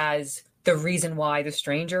as the reason why the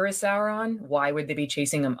stranger is Sauron. Why would they be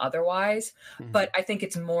chasing him otherwise? But I think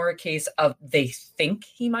it's more a case of they think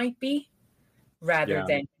he might be, rather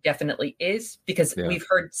than definitely is, because we've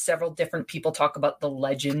heard several different people talk about the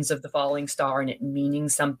legends of the falling star and it meaning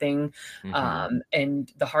something.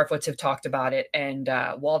 And the Harfoots have talked about it, and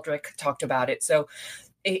Waldrick talked about it. So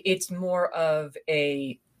it's more of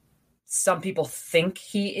some people think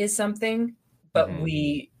he is something, but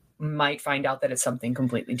we might find out that it's something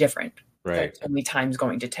completely different. Right. Only time's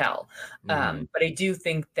going to tell. But I do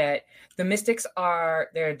think that the mystics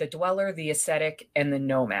they're the dweller, the ascetic, and the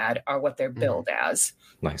nomad are what they're billed as.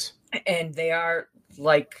 Nice. And they are,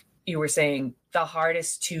 like you were saying, the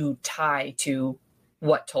hardest to tie to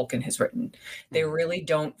what Tolkien has written. They really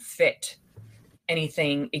don't fit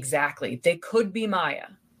anything exactly. They could be Maya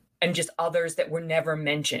and just others that were never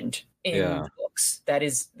mentioned in the books.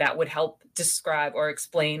 That would help describe or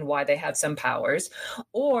explain why they have some powers.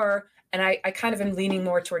 And I kind of am leaning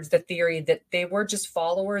more towards the theory that they were just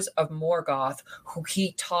followers of Morgoth, who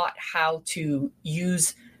he taught how to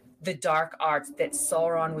use the dark arts that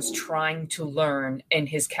Sauron was trying to learn in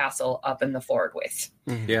his castle up in the Ford with.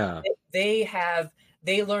 Yeah.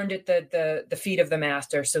 They learned at the feet of the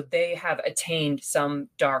master, so they have attained some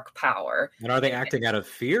dark power. And are they acting out of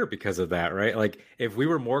fear because of that, right? Like, if we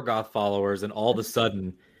were Morgoth followers and all of a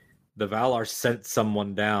sudden the Valar sent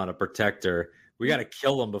someone down, a protector, we got to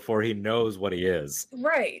kill him before he knows what he is.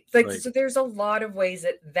 Right. So there's a lot of ways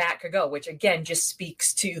that could go, which again just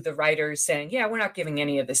speaks to the writers saying, we're not giving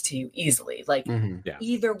any of this to you easily. Like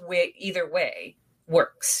either way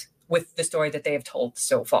works with the story that they have told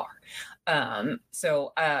so far. But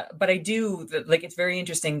I do like, it's very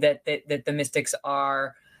interesting that the mystics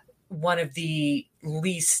are one of the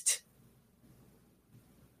least,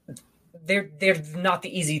 they're not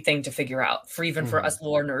the easy thing to figure out for even for us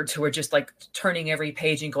lore nerds who are just like turning every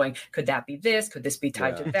page and going, could that be this? Could this be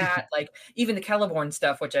tied to that? Like even the Celeborn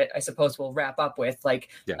stuff, which I suppose we'll wrap up with, like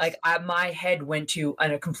my head went to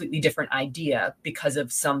a completely different idea because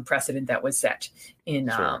of some precedent that was set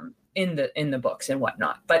in in the books and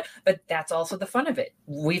whatnot. But that's also the fun of it.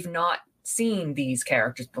 We've not seen these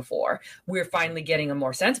characters before. We're finally getting a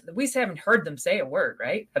more sense. We just haven't heard them say a word,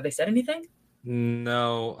 right? Have they said anything?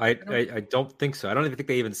 No, I don't think so. I don't even think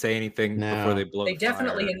they even say anything before they blow. They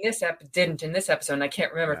definitely didn't in this episode. And I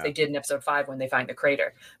can't remember if they did in episode 5 when they find the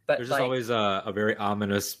crater. But there's just always a very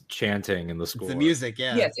ominous chanting in the score. The music,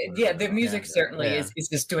 yes, the music certainly is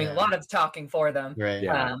just doing a lot of talking for them.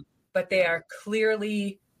 Right. But they are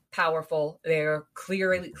clearly powerful. They're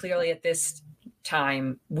clearly at this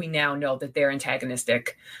time we now know that they're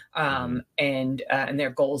antagonistic, and their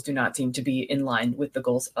goals do not seem to be in line with the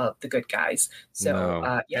goals of the good guys.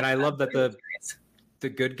 So and I love that the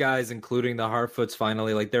good guys, including the Harfoots,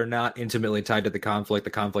 finally, like, they're not intimately tied to the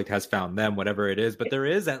conflict has found them, whatever it is, but there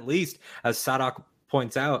is, at least, as Sadoc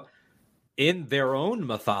points out, in their own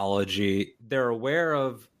mythology,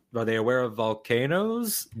 are they aware of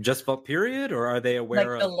volcanoes, just period? Or are they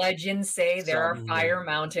aware of... the legends say there are fire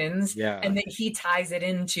mountains, and then he ties it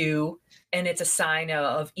into, and it's a sign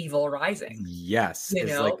of evil rising. Yes.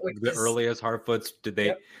 It's like the earliest Harfoots, did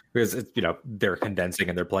they... Because, it's, they're condensing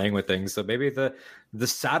and they're playing with things. So maybe the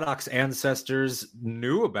Sadoc's ancestors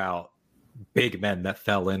knew about big men that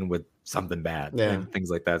fell in with something bad and things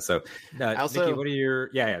like that. So, also, Nikki, what are your...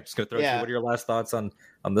 just go throw what are your last thoughts on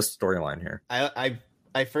this storyline here?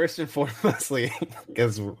 I first and foremostly,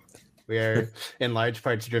 because we are in large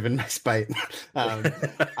parts driven by spite,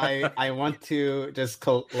 I want to just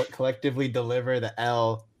collectively deliver the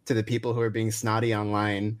L to the people who are being snotty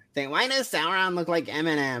online, saying, "Why does Sauron look like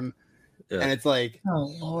Eminem?" And it's like,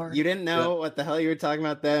 oh Lord, you didn't know what the hell you were talking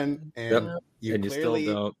about then, and you clearly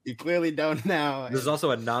still don't. You clearly don't now. There's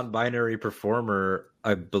also a non-binary performer,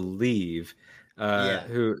 I believe,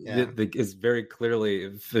 who is very clearly,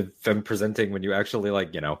 if I'm presenting, when you actually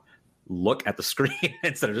look at the screen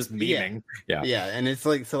instead of just memeing. And it's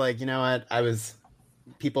like, so like, you know what,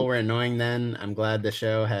 people were annoying then. I'm glad the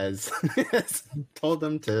show has told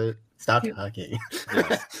them to stop talking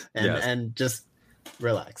and just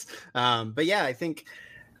relax. But yeah, I think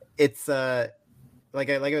it's like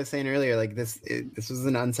I was saying earlier, like this was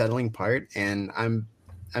an unsettling part, and I'm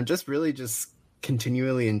just really just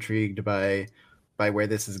continually intrigued by where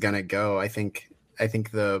this is gonna go. I think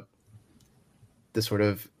the sort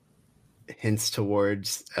of hints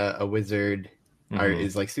towards a wizard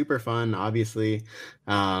is like super fun. Obviously,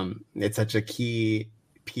 it's such a key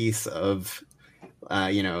piece of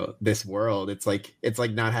this world. It's like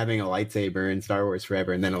not having a lightsaber in Star Wars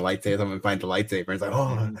Forever, and then a lightsaber, someone finds a lightsaber, and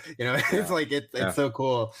it's like, it's like it's so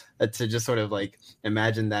cool to just sort of like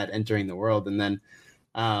imagine that entering the world. And then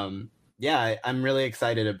I'm really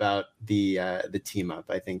excited about the team up.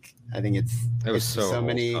 I think it's so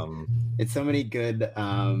many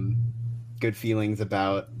good feelings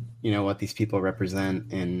about what these people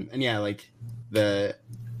represent, and like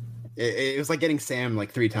it was like getting Sam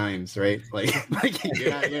like 3 times, right?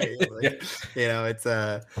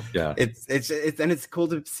 It's cool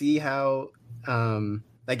to see how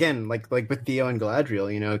again, like with Theo and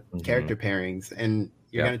Galadriel, character pairings, and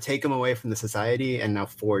you're going to take them away from the society and now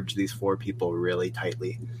forge these 4 people really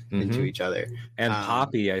tightly into each other. And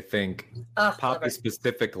Poppy, I think, Poppy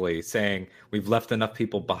specifically saying, we've left enough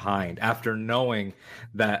people behind, after knowing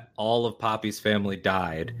that all of Poppy's family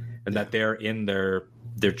died and that they're in their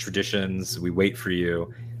traditions. We wait for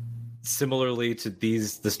you. Similarly to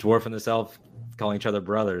this dwarf and this elf calling each other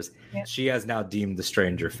brothers, she has now deemed the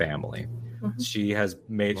stranger family. She has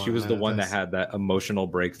made. She was the one that had that emotional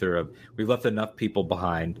breakthrough of, we've left enough people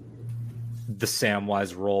behind. The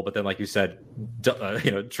Samwise role, but then, like you said,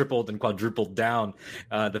 tripled and quadrupled down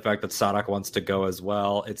the fact that Sadoc wants to go as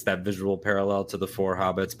well. It's that visual parallel to the 4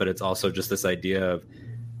 hobbits, but it's also just this idea of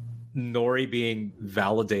Nori being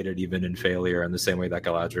validated even in failure, in the same way that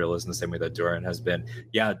Galadriel is, in the same way that Durin has been.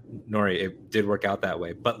 Yeah, Nori, it did work out that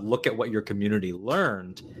way, but look at what your community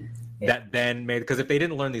learned. That then made, because if they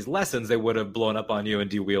didn't learn these lessons, they would have blown up on you and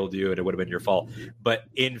de-wheeled you, and it would have been your fault. But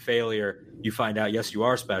in failure, you find out, yes, you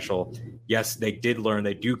are special. Yes, they did learn.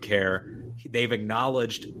 They do care. They've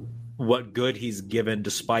acknowledged what good he's given,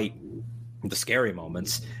 despite the scary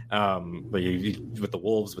moments, with the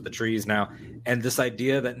wolves, with the trees now, and this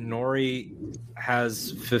idea that Nori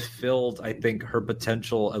has fulfilled, I think, her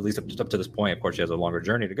potential, at least up to this point. Of course, she has a longer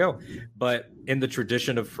journey to go, but in the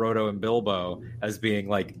tradition of Frodo and Bilbo as being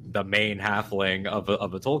like the main halfling of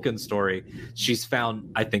a Tolkien story, she's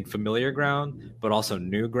found, I think, familiar ground, but also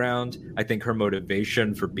new ground. I think her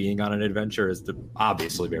motivation for being on an adventure is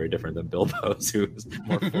obviously very different than Bilbo's, who's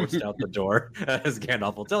more forced out the door, as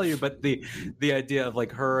Gandalf will tell you. But the idea of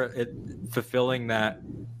like her fulfilling that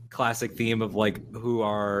classic theme of like who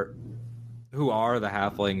are the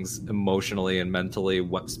halflings emotionally and mentally,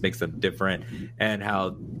 what makes them different, and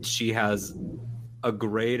how she has a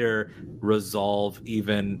greater resolve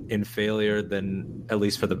even in failure than, at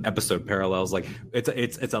least for the episode parallels. Like it's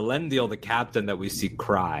Elendil, the captain, that we see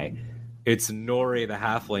cry. It's Nori, the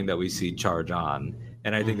halfling, that we see charge on.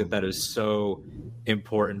 And I think that is so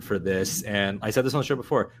important for this. And I said this on the show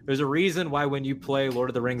before, there's a reason why when you play Lord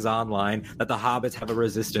of the Rings online, that the hobbits have a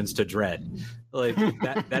resistance to dread. Like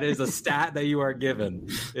that is a stat that you are given.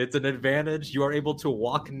 It's an advantage. You are able to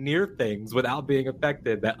walk near things without being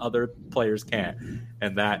affected that other players can't.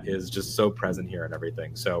 And that is just so present here and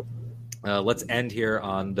everything. So let's end here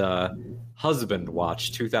on the Husband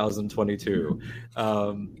Watch 2022.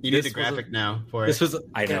 You need a graphic now for it. This was,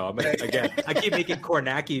 I know. Again, I keep making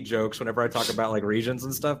Kornacki jokes whenever I talk about like regions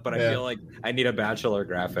and stuff, but I feel like I need a Bachelor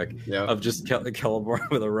graphic of just Celeborn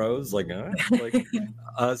with a rose.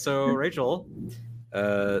 So Rachel,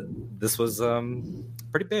 this was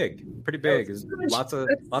pretty big. Lots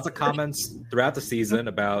of comments throughout the season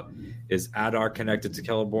about, is Adar connected to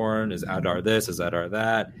Celeborn? Is Adar this? Is Adar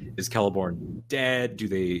that? Is Celeborn dead?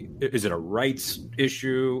 Is it a rights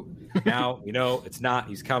issue? Now, it's not.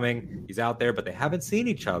 He's coming. He's out there, but they haven't seen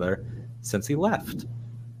each other since he left,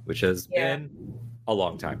 which has been a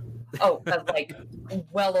long time. Like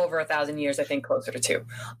well over 1,000 years, I think, closer to 2.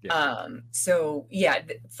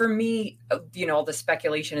 For me, all the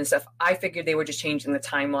speculation and stuff, I figured they were just changing the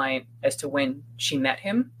timeline as to when she met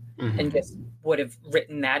him, and just would have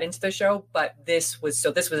written that into the show. But this was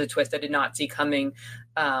a twist I did not see coming.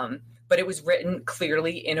 But it was written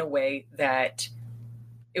clearly in a way that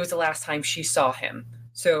it was the last time she saw him.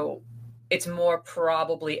 So it's more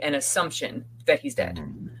probably an assumption that he's dead.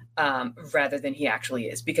 Rather than he actually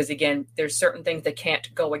is. Because again, there's certain things that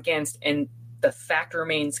can't go against, and the fact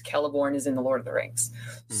remains Celeborn is in the Lord of the Rings.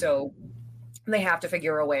 So they have to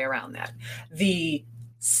figure a way around that. The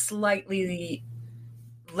slightly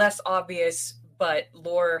less obvious but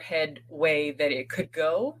lorehead way that it could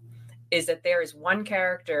go is that there is one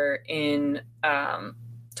character in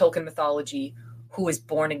Tolkien mythology who is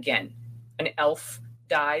born again. An elf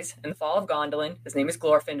dies in the fall of Gondolin. His name is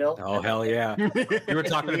Glorfindel. Oh, hell yeah. You were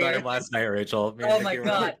talking about him last night, Rachel. Oh my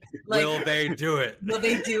God. Will they do it? Will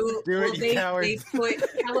they they put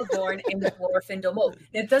Celeborn in the Glorfindel mold?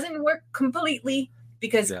 It doesn't work completely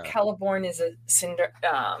because Celeborn is a cinder,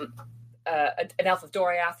 an elf of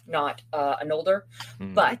Doriath, not an Noldor.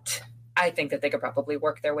 But I think that they could probably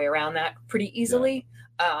work their way around that pretty easily.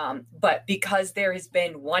 But because there has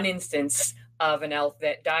been one instance of an elf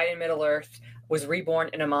that died in Middle-earth, was reborn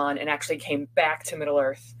in Aman, and actually came back to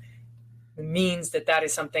Middle-earth, means that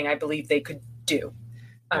is something I believe they could do.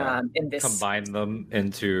 In this, combine them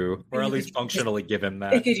into, or at least functionally give him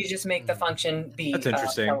that. Could you just make the function be? That's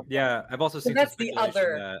interesting. I've also seen that's the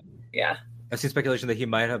other. I've seen speculation that he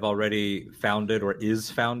might have already founded or is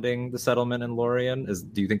founding the settlement in Lorien.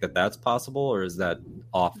 Do you think that that's possible, or is that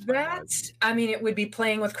off? It would be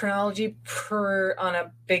playing with chronology on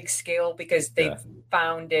a big scale, because they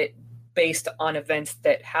found it based on events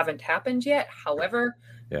that haven't happened yet. However,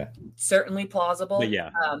 certainly plausible.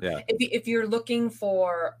 If you're looking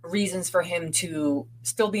for reasons for him to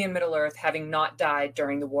still be in Middle-earth, having not died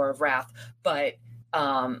during the War of Wrath, but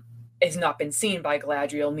has not been seen by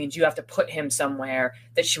Galadriel, means you have to put him somewhere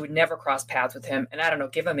that she would never cross paths with him. And I don't know,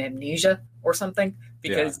 give him amnesia or something,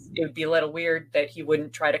 because it would be a little weird that he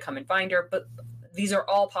wouldn't try to come and find her. But these are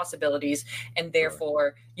all possibilities. And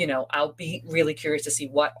therefore, I'll be really curious to see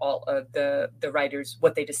what all of the writers,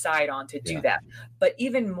 what they decide on to do that. But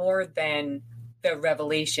even more than the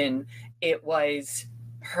revelation, it was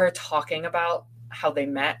her talking about how they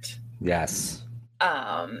met. Yes.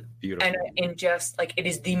 Beautiful. And just like, it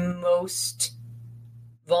is the most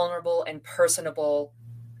vulnerable and personable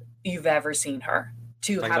you've ever seen her.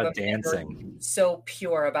 To have a dancing so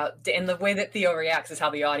pure about, and the way that Theo reacts is how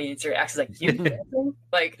the audience reacts. Is like, you dancing?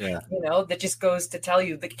 That just goes to tell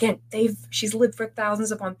you that, again, she's lived for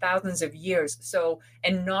thousands upon thousands of years. So,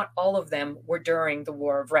 and not all of them were during the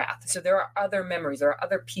War of Wrath. So there are other memories, there are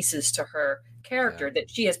other pieces to her character that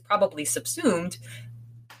she has probably subsumed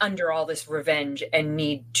under all this revenge and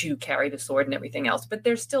need to carry the sword and everything else, but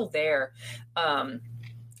they're still there. And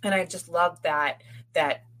I just love that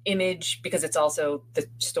image, because it's also the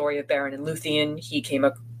story of Beren and Luthien. He came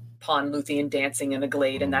upon Luthien dancing in a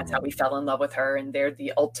glade, and that's how he fell in love with her, and they're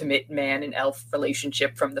the ultimate man and elf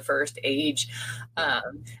relationship from the first age.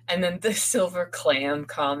 And then the silver clam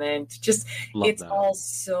comment, just love it's that. All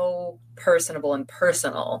so personable and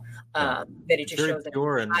personal, that it just shows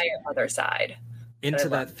an entire other side. Into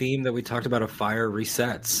that theme that we talked about, of fire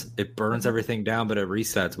resets. It burns everything down, but it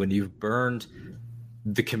resets. When you've burned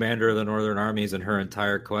the commander of the Northern Armies and her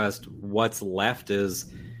entire quest, what's left is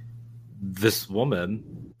this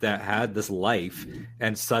woman that had this life,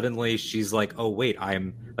 and suddenly she's like, oh wait,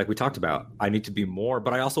 I'm, like we talked about, I need to be more,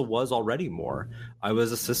 but I also was already more. I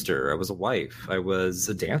was a sister, I was a wife, I was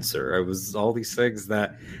a dancer, I was all these things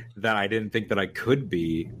that I didn't think that I could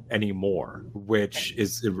be anymore, which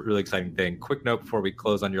is a really exciting thing. Quick note before we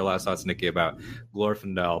close on your last thoughts, Nikki, about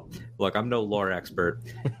Glorfindel. Look, I'm no lore expert.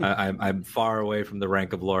 I'm far away from the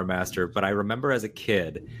rank of lore master, but I remember as a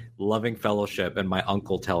kid loving Fellowship and my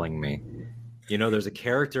uncle telling me, you know, there's a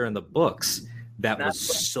character in the books that was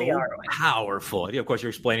so powerful. And, of course, you're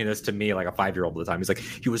explaining this to me like a 5-year-old at the time. He's like,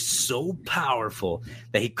 he was so powerful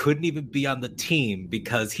that he couldn't even be on the team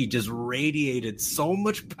because he just radiated so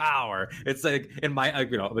much power. It's like, in my,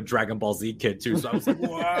 I'm a Dragon Ball Z kid too, so I was like,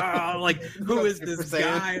 wow, like, who is this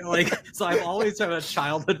guy? Like, so I've always had a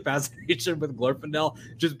childhood fascination with Glorfindel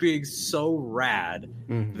just being so rad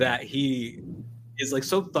that he is like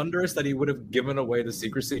so thunderous that he would have given away the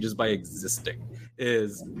secrecy just by existing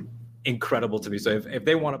is incredible to me. So if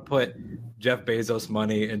they want to put Jeff Bezos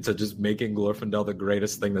money into just making Glorfindel the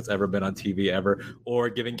greatest thing that's ever been on TV ever, or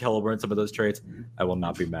giving Celeborn some of those traits, I will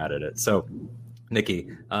not be mad at it. So, Nikki,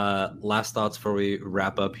 last thoughts before we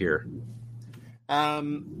wrap up here.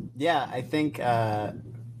 Yeah, I think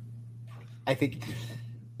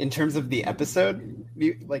in terms of the episode,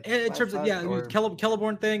 like in terms of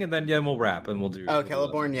Celeborn thing, and then we'll wrap and we'll do. Oh,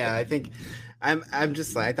 Celeborn, yeah, I think. I'm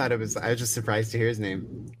just like, I was just surprised to hear his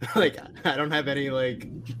name. Like, I don't have any like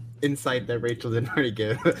insight that Rachel didn't already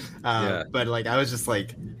give. But like, I was just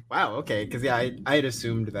like, wow, okay, because I had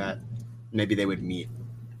assumed that maybe they would meet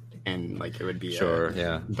and like it would be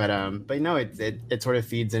But no, it sort of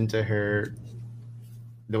feeds into her.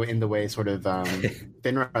 In the way sort of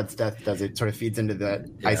Finrod's death does, it sort of feeds into that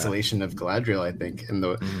isolation of Galadriel, I think, and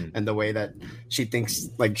the way that she thinks,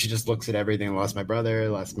 like, she just looks at everything. I lost my brother,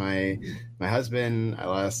 lost my husband, I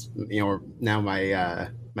lost, now my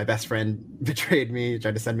best friend betrayed me,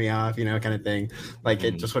 tried to send me off, kind of thing. Like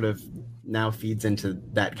it just sort of now feeds into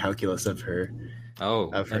that calculus of her.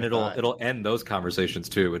 Oh, and it'll end those conversations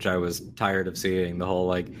too, which I was tired of seeing. The whole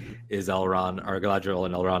like, is Elrond or Galadriel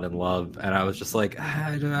and Elrond in love? And I was just like,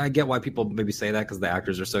 I get why people maybe say that because the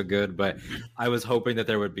actors are so good, but I was hoping that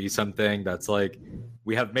there would be something that's like,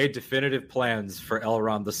 we have made definitive plans for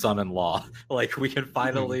Elrond the son-in-law. Like we can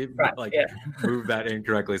finally move that in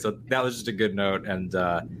correctly. So that was just a good note, and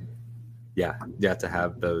to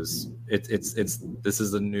have those. It's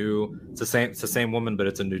the same woman, but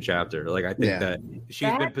it's a new chapter. Like I think that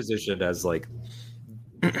she's been positioned as like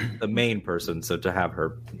the main person, so to have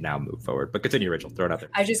her now move forward. But continue, Rachel. Throw it out there.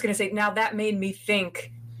 I was just gonna say, now that made me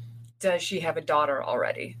think: does she have a daughter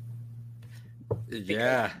already?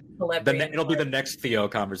 Yeah, it'll be the next Theo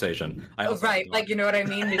conversation. Right, like you know what I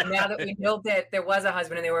mean. Now that we know that there was a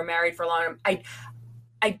husband and they were married for a long time,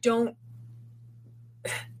 I don't.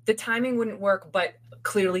 The timing wouldn't work, but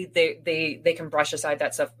clearly they can brush aside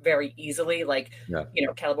that stuff very easily. Like,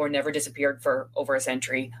 Celeborn never disappeared for over a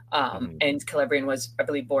century. And Celebrian was, I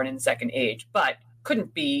believe, born in the Second Age, but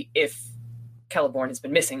couldn't be if Celeborn has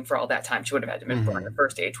been missing for all that time. She would have had to have been born in the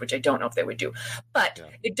First Age, which I don't know if they would do. But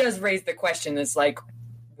it does raise the question. It's like,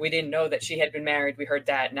 we didn't know that she had been married. We heard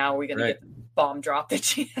that. Now we're going to get the bomb drop that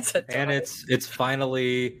she has a daughter. And it's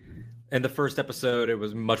finally... In the first episode,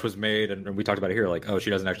 much was made, and we talked about it here, like, oh, she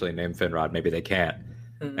doesn't actually name Finrod. Maybe they can't.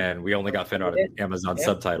 And we only got Finrod in Amazon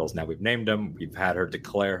subtitles. Now we've named him. We've had her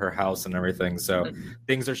declare her house and everything. So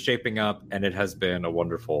things are shaping up, and it has been a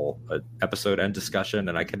wonderful episode and discussion.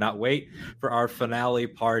 And I cannot wait for our finale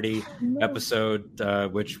party episode,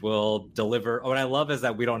 which will deliver. Oh, what I love is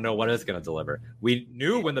that we don't know what it's going to deliver. We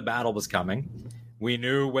knew when the battle was coming. We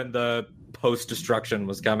knew when the post-destruction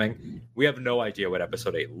was coming. We have no idea what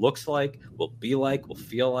episode 8 looks like, will be like, will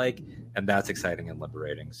feel like. and that's exciting and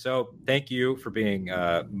liberating. So thank you for being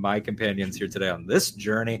my companions here today on this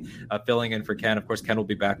journey, filling in for Ken. Of course, Ken will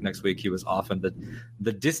be back next week. He was off in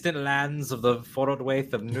the distant lands of the Fort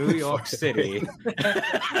Worth of New York City,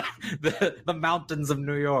 the mountains of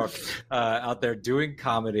New York, out there doing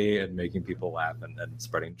comedy and making people laugh and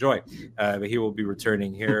spreading joy. But he will be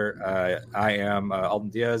returning here. I am Alden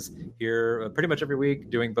Diaz here pretty much every week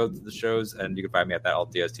doing both of the shows, and you can find me at that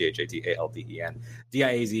Alden Diaz, THATALDEN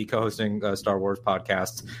DIAZ, co-hosting Star Wars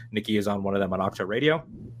podcasts. Nikki is on one of them on Octo Radio,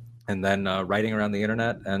 and then writing around the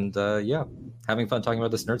internet, and having fun talking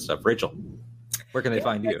about this nerd stuff. Rachel, where can they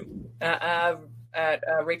find you? At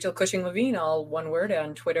Rachel Cushing Levine, all one word,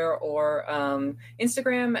 on Twitter or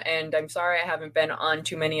Instagram. And I'm sorry I haven't been on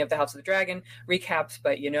too many of the House of the Dragon recaps,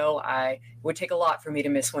 but it would take a lot for me to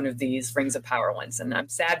miss one of these Rings of Power ones. And I'm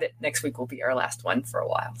sad that next week will be our last one for a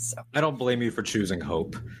while. So I don't blame you for choosing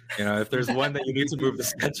Hope. If there's one that you need to move the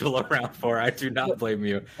schedule around for, I do not blame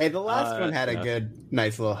you. Hey, the last one had a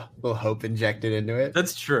nice little hope injected into it.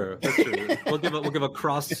 That's true. We'll give a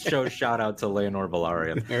cross-show shout out to Leonor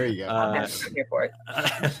Velaryon. There you go. I'm here for it.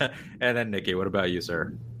 And then Nikki, what about you,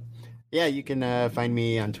 sir? Yeah, you can find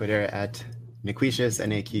me on Twitter at Naquicious,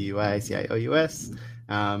 NAQUICIOUS.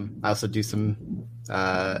 I also do some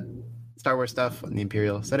Star Wars stuff on the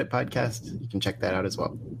Imperial Set It podcast. You can check that out as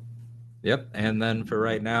well. Yep. And then for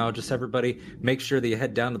right now, just everybody, make sure that you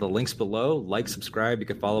head down to the links below, like, subscribe. You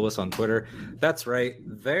can follow us on Twitter. That's right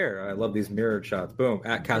there. I love these mirrored shots. Boom.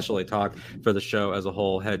 At Casually Talk for the show as a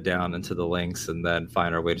whole. Head down into the links and then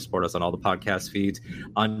find our way to support us on all the podcast feeds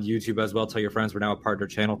on YouTube as well. Tell your friends we're now a partner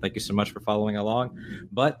channel. Thank you so much for following along.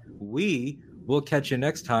 But we will catch you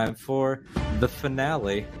next time for the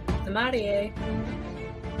finale. The Marie.